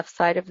to the left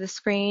side of the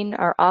screen,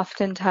 are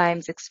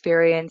oftentimes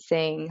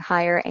experiencing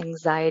higher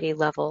anxiety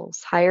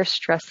levels, higher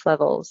stress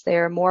levels. They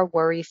are more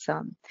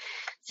worrisome.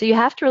 So you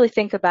have to really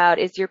think about,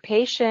 is your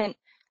patient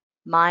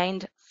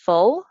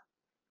mindful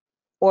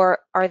or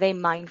are they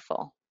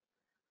mindful?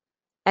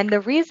 And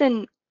the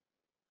reason,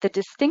 the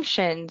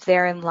distinction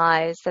therein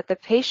lies that the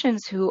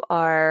patients who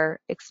are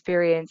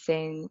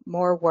experiencing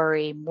more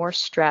worry, more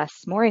stress,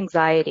 more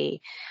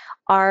anxiety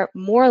are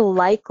more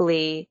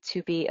likely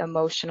to be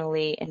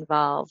emotionally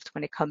involved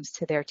when it comes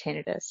to their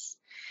tinnitus.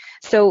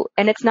 So,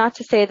 and it's not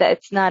to say that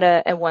it's not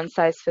a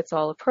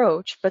one-size-fits-all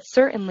approach, but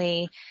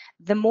certainly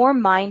the more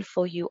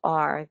mindful you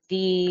are,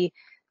 the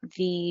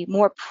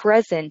more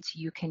present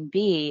you can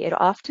be, it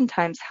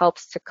oftentimes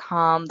helps to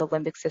calm the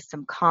limbic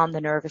system, calm the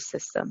nervous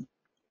system.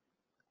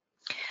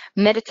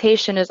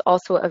 Meditation is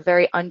also a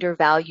very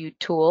undervalued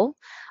tool.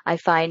 I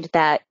find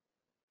that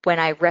when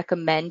I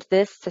recommend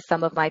this to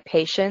some of my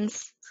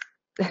patients,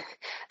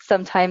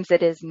 sometimes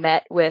it is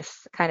met with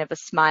kind of a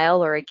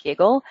smile or a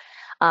giggle.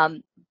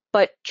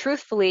 But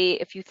truthfully,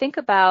 if you think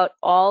about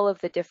all of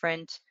the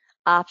different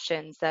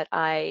options that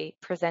I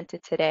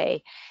presented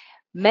today,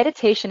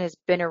 meditation has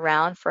been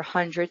around for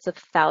hundreds of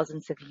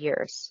thousands of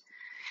years.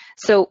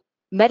 So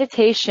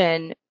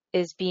meditation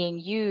is being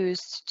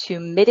used to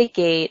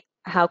mitigate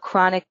how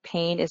chronic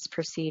pain is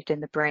perceived in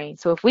the brain.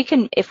 So if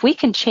we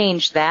can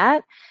change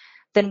that,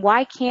 then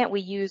why can't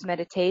we use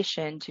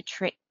meditation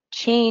to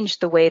change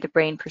the way the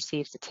brain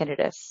perceives the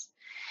tinnitus?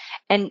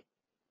 And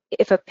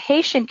if a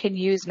patient can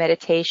use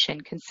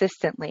meditation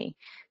consistently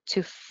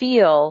to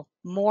feel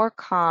more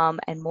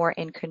calm and more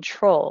in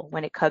control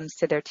when it comes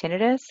to their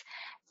tinnitus,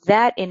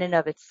 that in and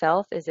of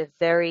itself is a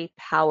very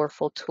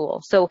powerful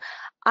tool. So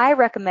I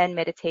recommend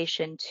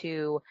meditation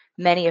to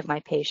many of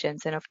my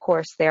patients. And of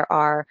course, there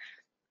are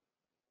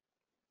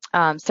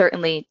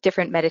certainly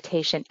different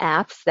meditation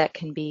apps that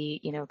can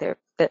be,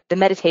 the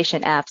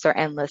meditation apps are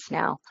endless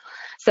now.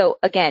 So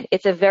again,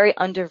 it's a very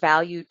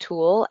undervalued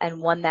tool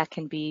and one that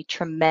can be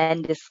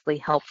tremendously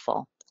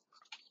helpful.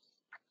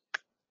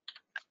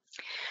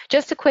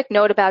 Just a quick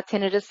note about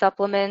tinnitus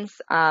supplements.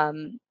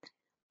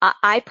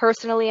 I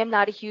personally am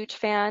not a huge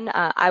fan.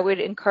 I would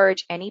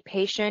encourage any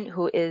patient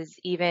who is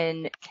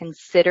even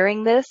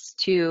considering this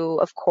to,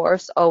 of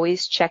course,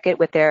 always check it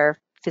with their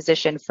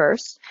physician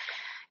first.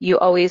 You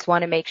always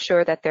want to make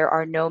sure that there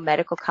are no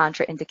medical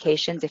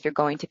contraindications if you're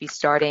going to be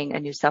starting a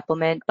new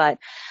supplement. But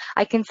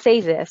I can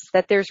say this,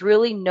 that there's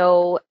really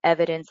no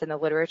evidence in the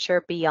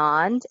literature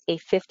beyond a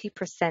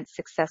 50%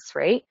 success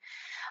rate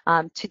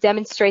to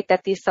demonstrate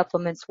that these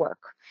supplements work.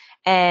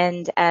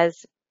 And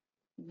as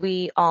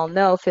we all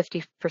know,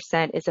 50%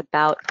 is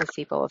about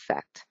placebo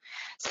effect.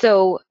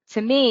 So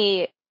to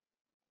me,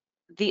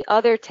 the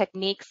other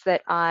techniques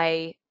that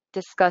I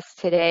discussed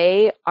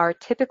today are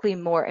typically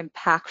more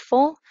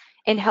impactful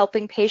in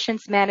helping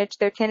patients manage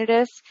their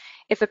tinnitus.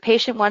 If a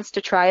patient wants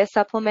to try a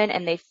supplement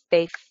and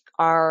they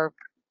are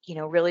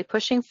really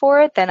pushing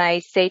for it, then I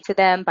say to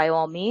them, by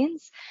all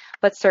means,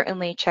 but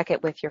certainly check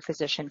it with your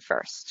physician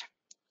first.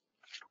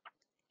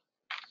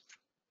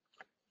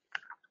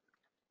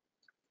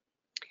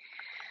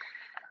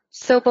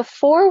 So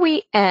before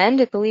we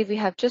end, I believe we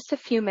have just a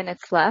few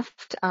minutes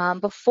left.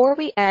 Before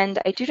we end,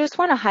 I do just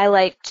want to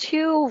highlight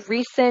two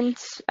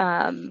recent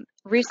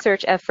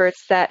research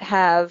efforts that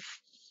have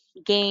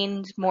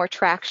gained more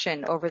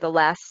traction over the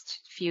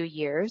last few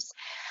years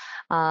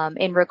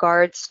in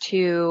regards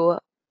to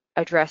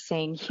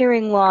addressing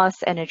hearing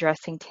loss and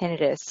addressing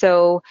tinnitus.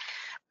 So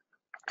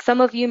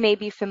some of you may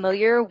be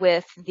familiar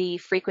with the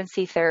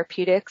Frequency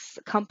Therapeutics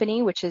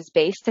company, which is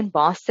based in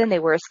Boston. They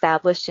were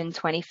established in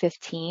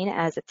 2015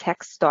 as a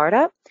tech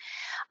startup.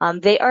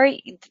 They are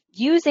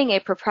using a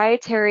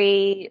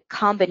proprietary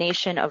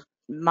combination of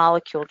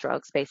molecule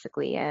drugs,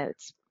 basically.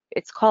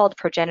 It's called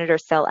progenitor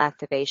cell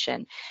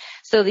activation.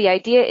 So the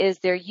idea is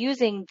they're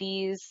using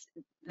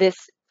this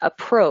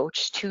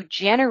approach to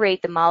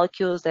generate the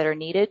molecules that are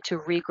needed to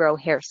regrow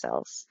hair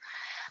cells.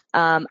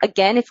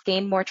 Again, it's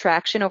gained more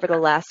traction over the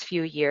last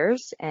few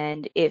years,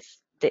 and if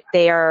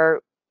they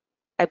are,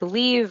 I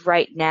believe,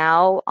 right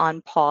now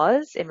on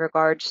pause in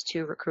regards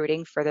to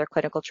recruiting for their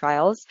clinical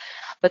trials.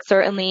 But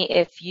certainly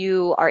if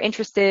you are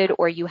interested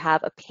or you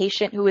have a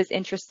patient who is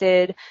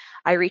interested,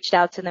 I reached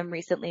out to them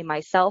recently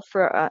myself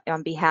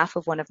on behalf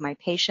of one of my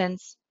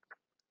patients.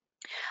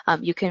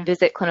 You can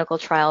visit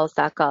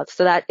clinicaltrials.gov.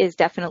 So that is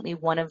definitely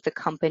one of the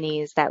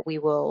companies that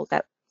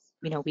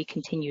we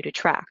continue to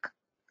track.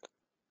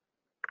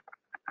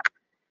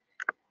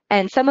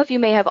 And some of you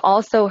may have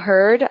also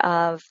heard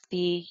of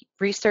the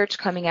research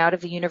coming out of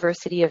the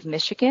University of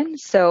Michigan.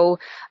 So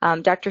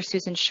Dr.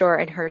 Susan Shore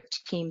and her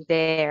team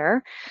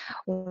there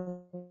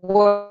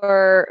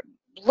were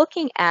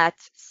looking at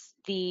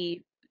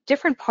the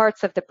different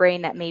parts of the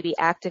brain that may be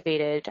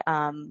activated,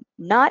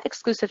 not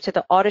exclusive to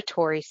the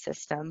auditory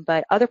system,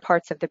 but other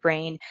parts of the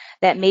brain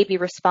that may be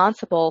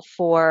responsible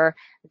for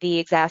the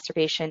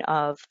exacerbation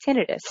of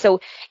tinnitus. So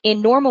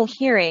in normal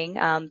hearing,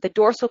 the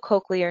dorsal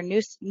cochlear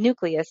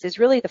nucleus is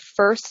really the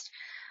first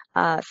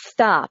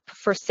stop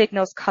for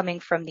signals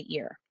coming from the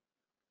ear.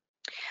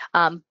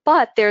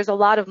 But there's a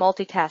lot of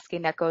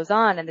multitasking that goes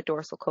on in the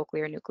dorsal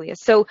cochlear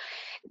nucleus. So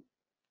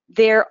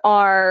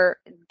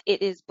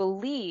it is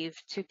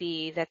believed to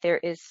be that there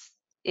is,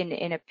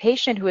 in a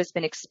patient who has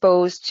been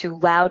exposed to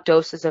loud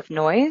doses of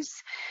noise,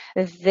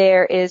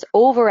 there is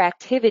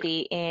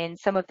overactivity in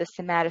some of the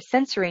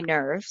somatosensory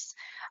nerves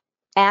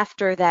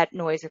after that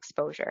noise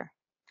exposure.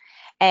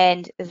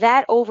 And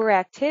that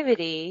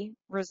overactivity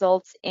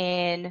results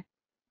in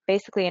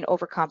basically an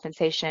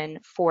overcompensation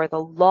for the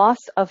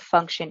loss of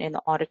function in the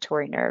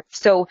auditory nerve.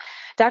 So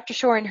Dr.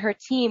 Shore and her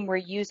team were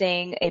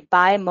using a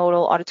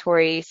bimodal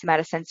auditory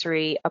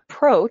somatosensory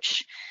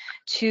approach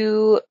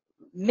to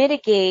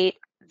mitigate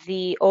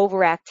the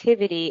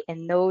overactivity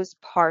in those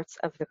parts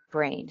of the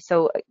brain.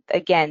 So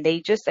again, they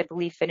just, I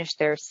believe, finished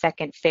their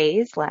second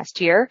phase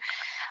last year.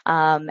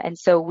 And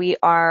so we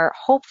are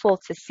hopeful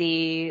to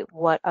see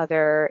what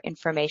other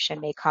information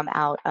may come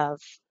out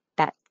of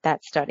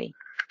that study.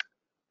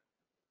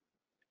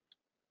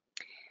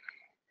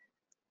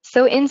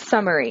 So in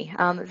summary,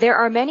 there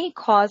are many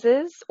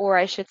causes, or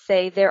I should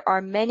say there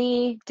are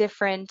many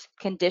different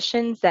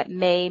conditions that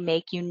may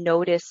make you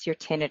notice your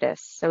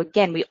tinnitus. So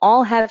again, we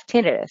all have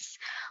tinnitus,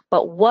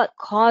 but what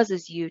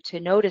causes you to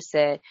notice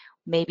it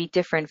may be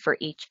different for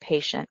each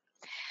patient.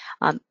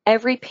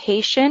 Every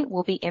patient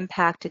will be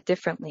impacted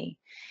differently.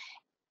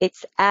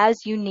 It's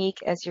as unique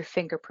as your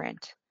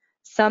fingerprint.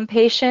 Some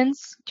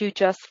patients do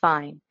just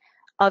fine.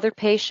 Other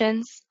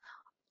patients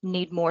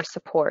need more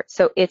support.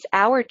 So it's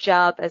our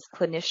job as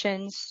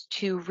clinicians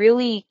to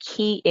really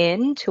key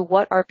in to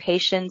what our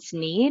patients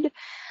need.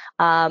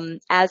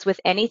 As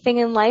with anything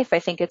in life, I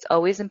think it's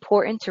always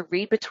important to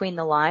read between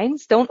the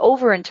lines. Don't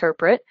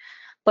overinterpret,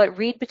 but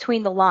read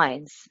between the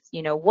lines.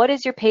 You know, what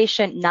is your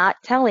patient not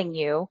telling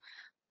you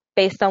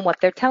based on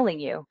what they're telling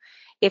you?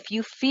 If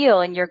you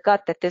feel in your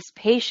gut that this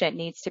patient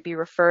needs to be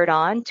referred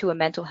on to a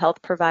mental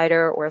health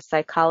provider or a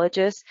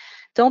psychologist,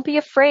 don't be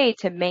afraid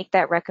to make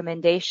that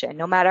recommendation,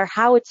 no matter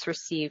how it's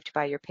received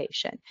by your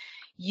patient.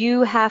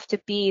 You have to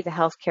be the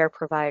healthcare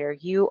provider.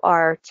 You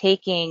are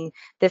taking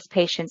this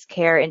patient's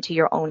care into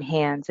your own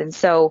hands. And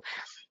so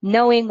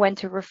knowing when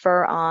to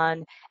refer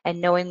on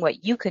and knowing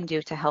what you can do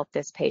to help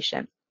this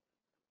patient.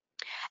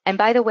 And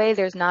by the way,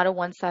 there's not a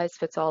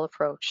one-size-fits-all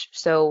approach.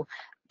 So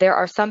there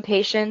are some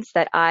patients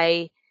that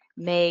I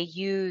may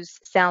use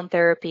sound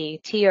therapy,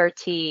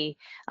 TRT.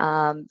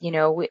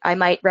 I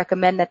might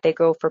recommend that they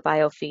go for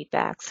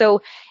biofeedback.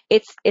 So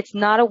it's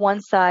not a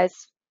one-size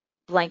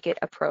blanket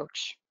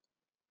approach.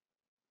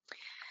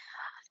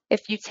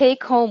 If you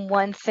take home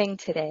one thing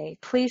today,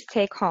 please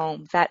take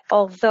home that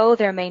although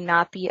there may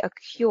not be a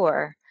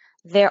cure,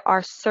 there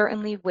are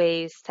certainly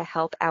ways to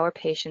help our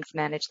patients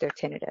manage their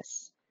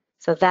tinnitus.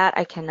 So that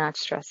I cannot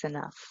stress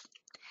enough.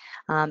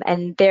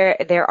 And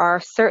there are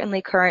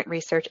certainly current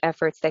research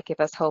efforts that give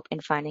us hope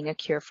in finding a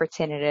cure for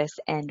tinnitus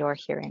and/or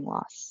hearing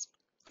loss.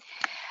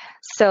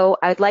 So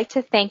I'd like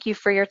to thank you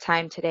for your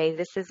time today.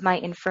 This is my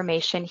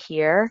information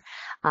here.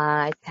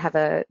 I have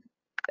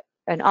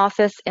an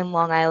office in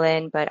Long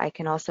Island, but I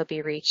can also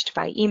be reached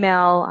by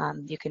email.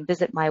 You can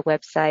visit my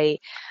website.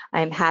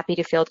 I'm happy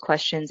to field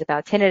questions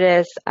about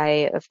tinnitus.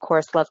 I, of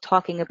course, love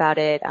talking about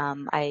it.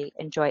 I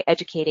enjoy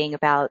educating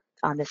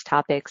on this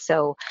topic.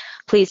 So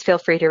please feel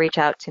free to reach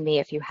out to me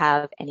if you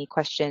have any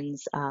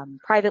questions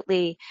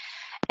privately.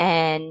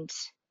 And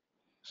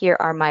here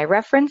are my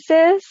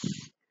references.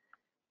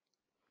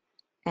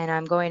 And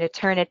I'm going to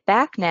turn it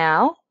back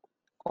now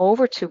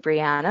over to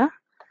Brianna.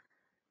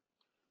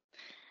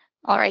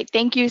 All right,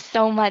 thank you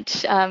so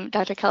much,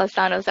 Dr.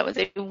 Calasanos. That was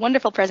a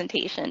wonderful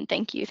presentation.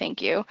 Thank you, thank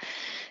you.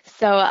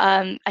 So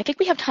I think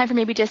we have time for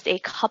maybe just a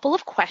couple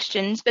of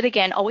questions, but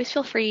again, always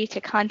feel free to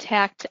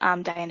contact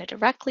Diana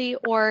directly,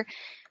 or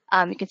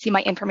you can see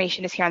my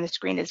information is here on the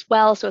screen as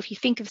well. So if you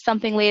think of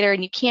something later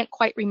and you can't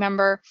quite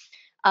remember,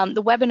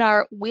 the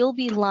webinar will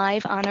be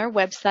live on our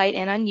website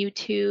and on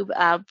YouTube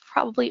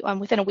probably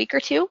within a week or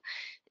two.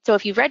 So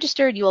if you've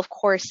registered, you'll of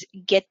course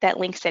get that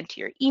link sent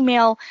to your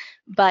email.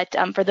 But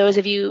for those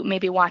of you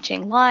maybe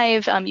watching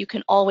live, you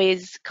can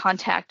always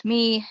contact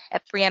me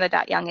at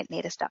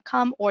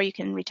brianna.young@natus.com, or you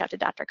can reach out to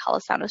Dr.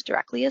 Calasanos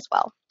directly as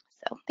well.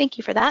 So thank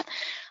you for that.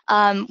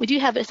 We do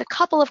have just a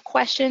couple of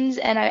questions,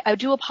 and I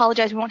do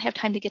apologize, we won't have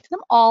time to get to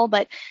them all,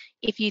 but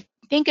if you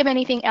think of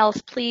anything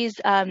else, please,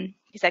 like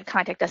I said,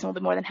 contact us and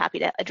we'll be more than happy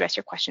to address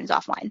your questions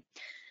offline.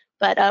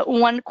 But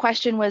one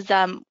question was,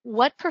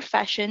 what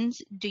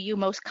professions do you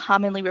most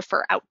commonly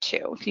refer out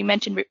to? You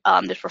mentioned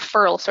this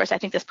referral source. I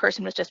think this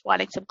person was just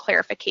wanting some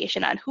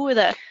clarification on who are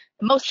the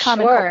most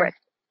common Sure. culprits.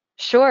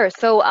 Sure.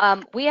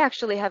 So we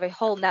actually have a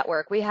whole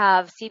network. We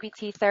have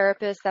CBT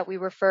therapists that we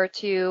refer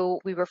to.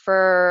 We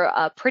refer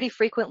pretty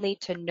frequently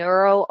to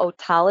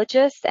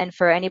neuro-otologists. And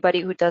for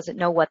anybody who doesn't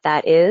know what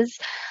that is,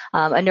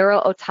 a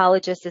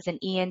neuro-otologist is an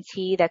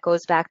ENT that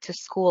goes back to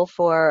school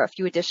for a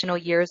few additional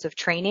years of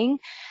training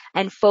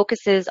and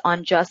focuses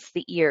on just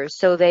the ears.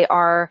 So they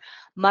are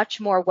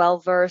much more well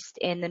versed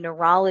in the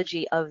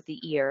neurology of the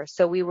ear.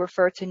 So we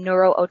refer to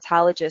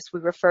neuro-otologists,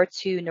 we refer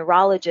to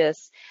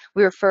neurologists,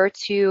 we refer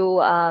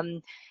to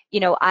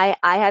I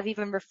have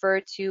even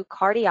referred to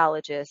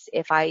cardiologists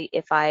if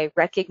I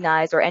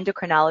recognize, or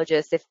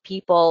endocrinologists if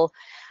people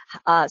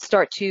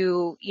start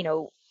to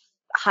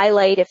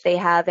highlight if they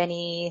have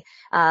any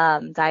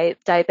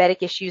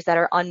diabetic issues that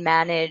are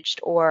unmanaged,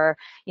 or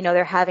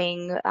they're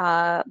having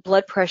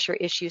blood pressure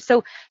issues.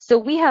 So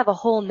we have a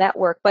whole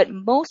network, but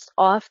most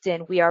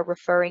often we are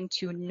referring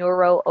to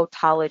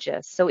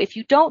neuro-otologists. So if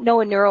you don't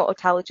know a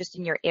neuro-otologist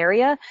in your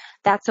area,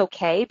 that's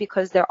okay,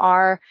 because there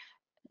are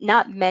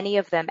not many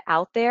of them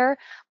out there,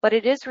 but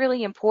it is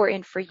really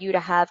important for you to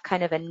have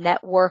kind of a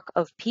network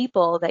of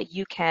people that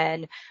you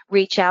can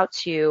reach out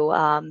to.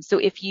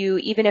 So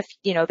even if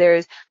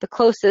there's the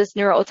closest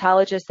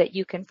neuro-otologist that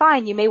you can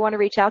find, you may want to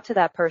reach out to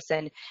that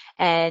person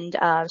and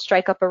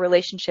strike up a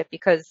relationship,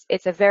 because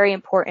it's a very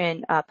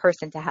important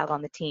person to have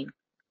on the team.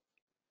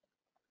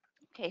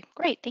 Okay,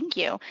 great, thank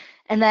you.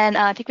 And then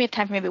I think we have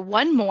time for maybe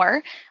one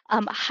more.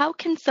 How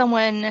can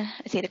someone,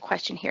 I see the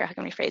question here, how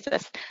can we phrase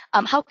this?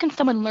 How can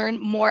someone learn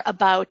more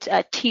about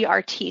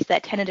TRT,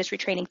 that tinnitus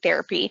retraining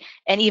therapy,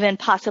 and even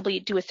possibly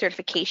do a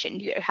certification?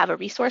 Do you have a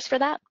resource for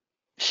that?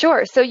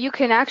 Sure. So you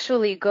can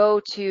actually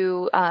go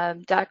to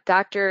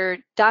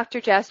Dr.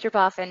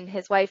 Jastreboff and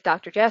his wife,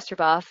 Dr.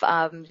 Jastreboff,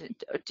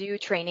 do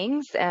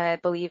trainings, I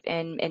believe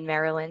in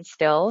Maryland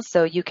still.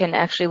 So you can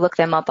actually look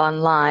them up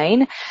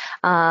online.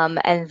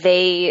 And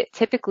they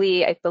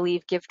typically, I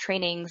believe, give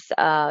trainings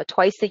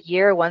twice a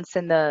year, once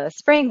in the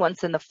spring,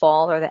 once in the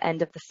fall, or the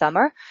end of the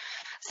summer.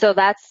 So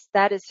that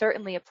is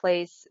certainly a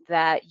place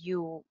that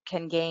you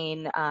can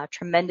gain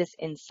tremendous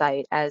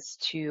insight as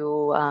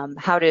to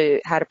how to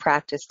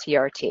practice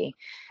TRT.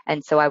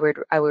 And so I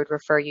would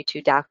refer you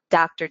to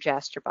Dr.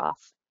 Jastreboff.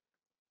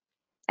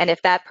 And if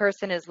that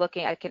person is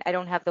looking, I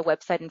don't have the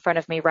website in front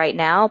of me right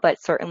now,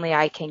 but certainly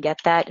I can get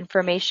that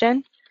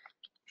information.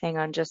 Hang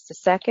on just a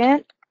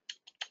second.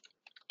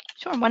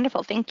 Sure,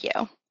 wonderful, thank you.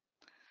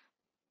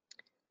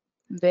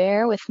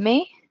 Bear with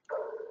me.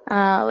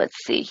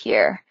 Let's see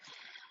here.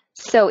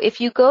 So if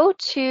you go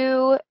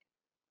to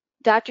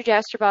Dr.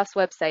 Jastreboff's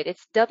website,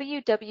 it's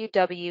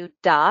www.tinnitus,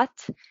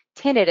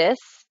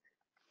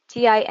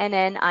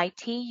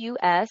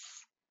 Tinnitus,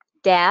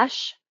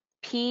 dash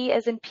P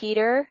as in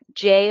Peter,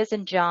 J as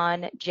in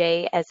John,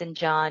 J as in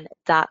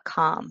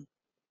John.com.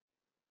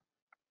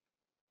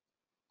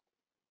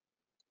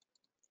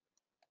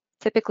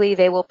 Typically,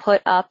 they will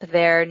put up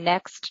their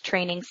next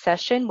training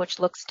session, which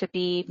looks to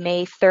be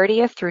May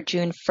 30th through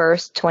June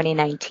 1st,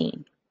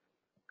 2019.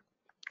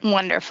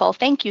 Wonderful,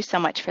 thank you so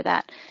much for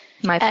that.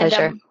 My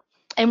pleasure.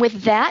 And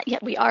with that, yeah,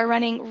 we are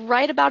running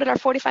right about at our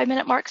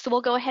 45-minute mark, so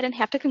we'll go ahead and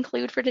have to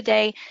conclude for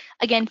today.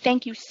 Again,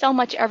 thank you so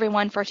much,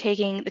 everyone, for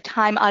taking the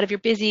time out of your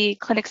busy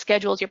clinic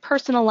schedules, your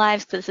personal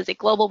lives, because this is a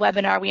global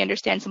webinar. We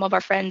understand some of our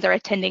friends are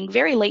attending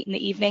very late in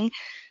the evening.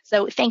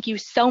 So thank you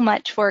so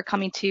much for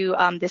coming to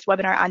this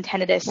webinar on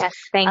tinnitus. Yes,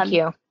 thank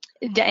you.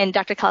 And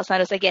Dr.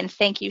 Calasanos, again,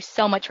 thank you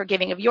so much for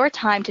giving of your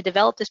time to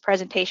develop this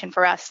presentation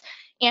for us,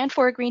 and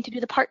for agreeing to do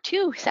the part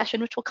 2 session,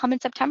 which will come in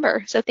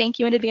September. So thank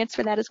you in advance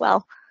for that as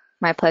well.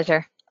 My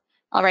pleasure.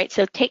 All right,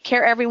 so take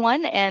care,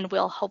 everyone, and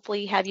we'll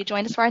hopefully have you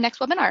join us for our next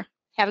webinar.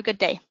 Have a good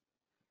day.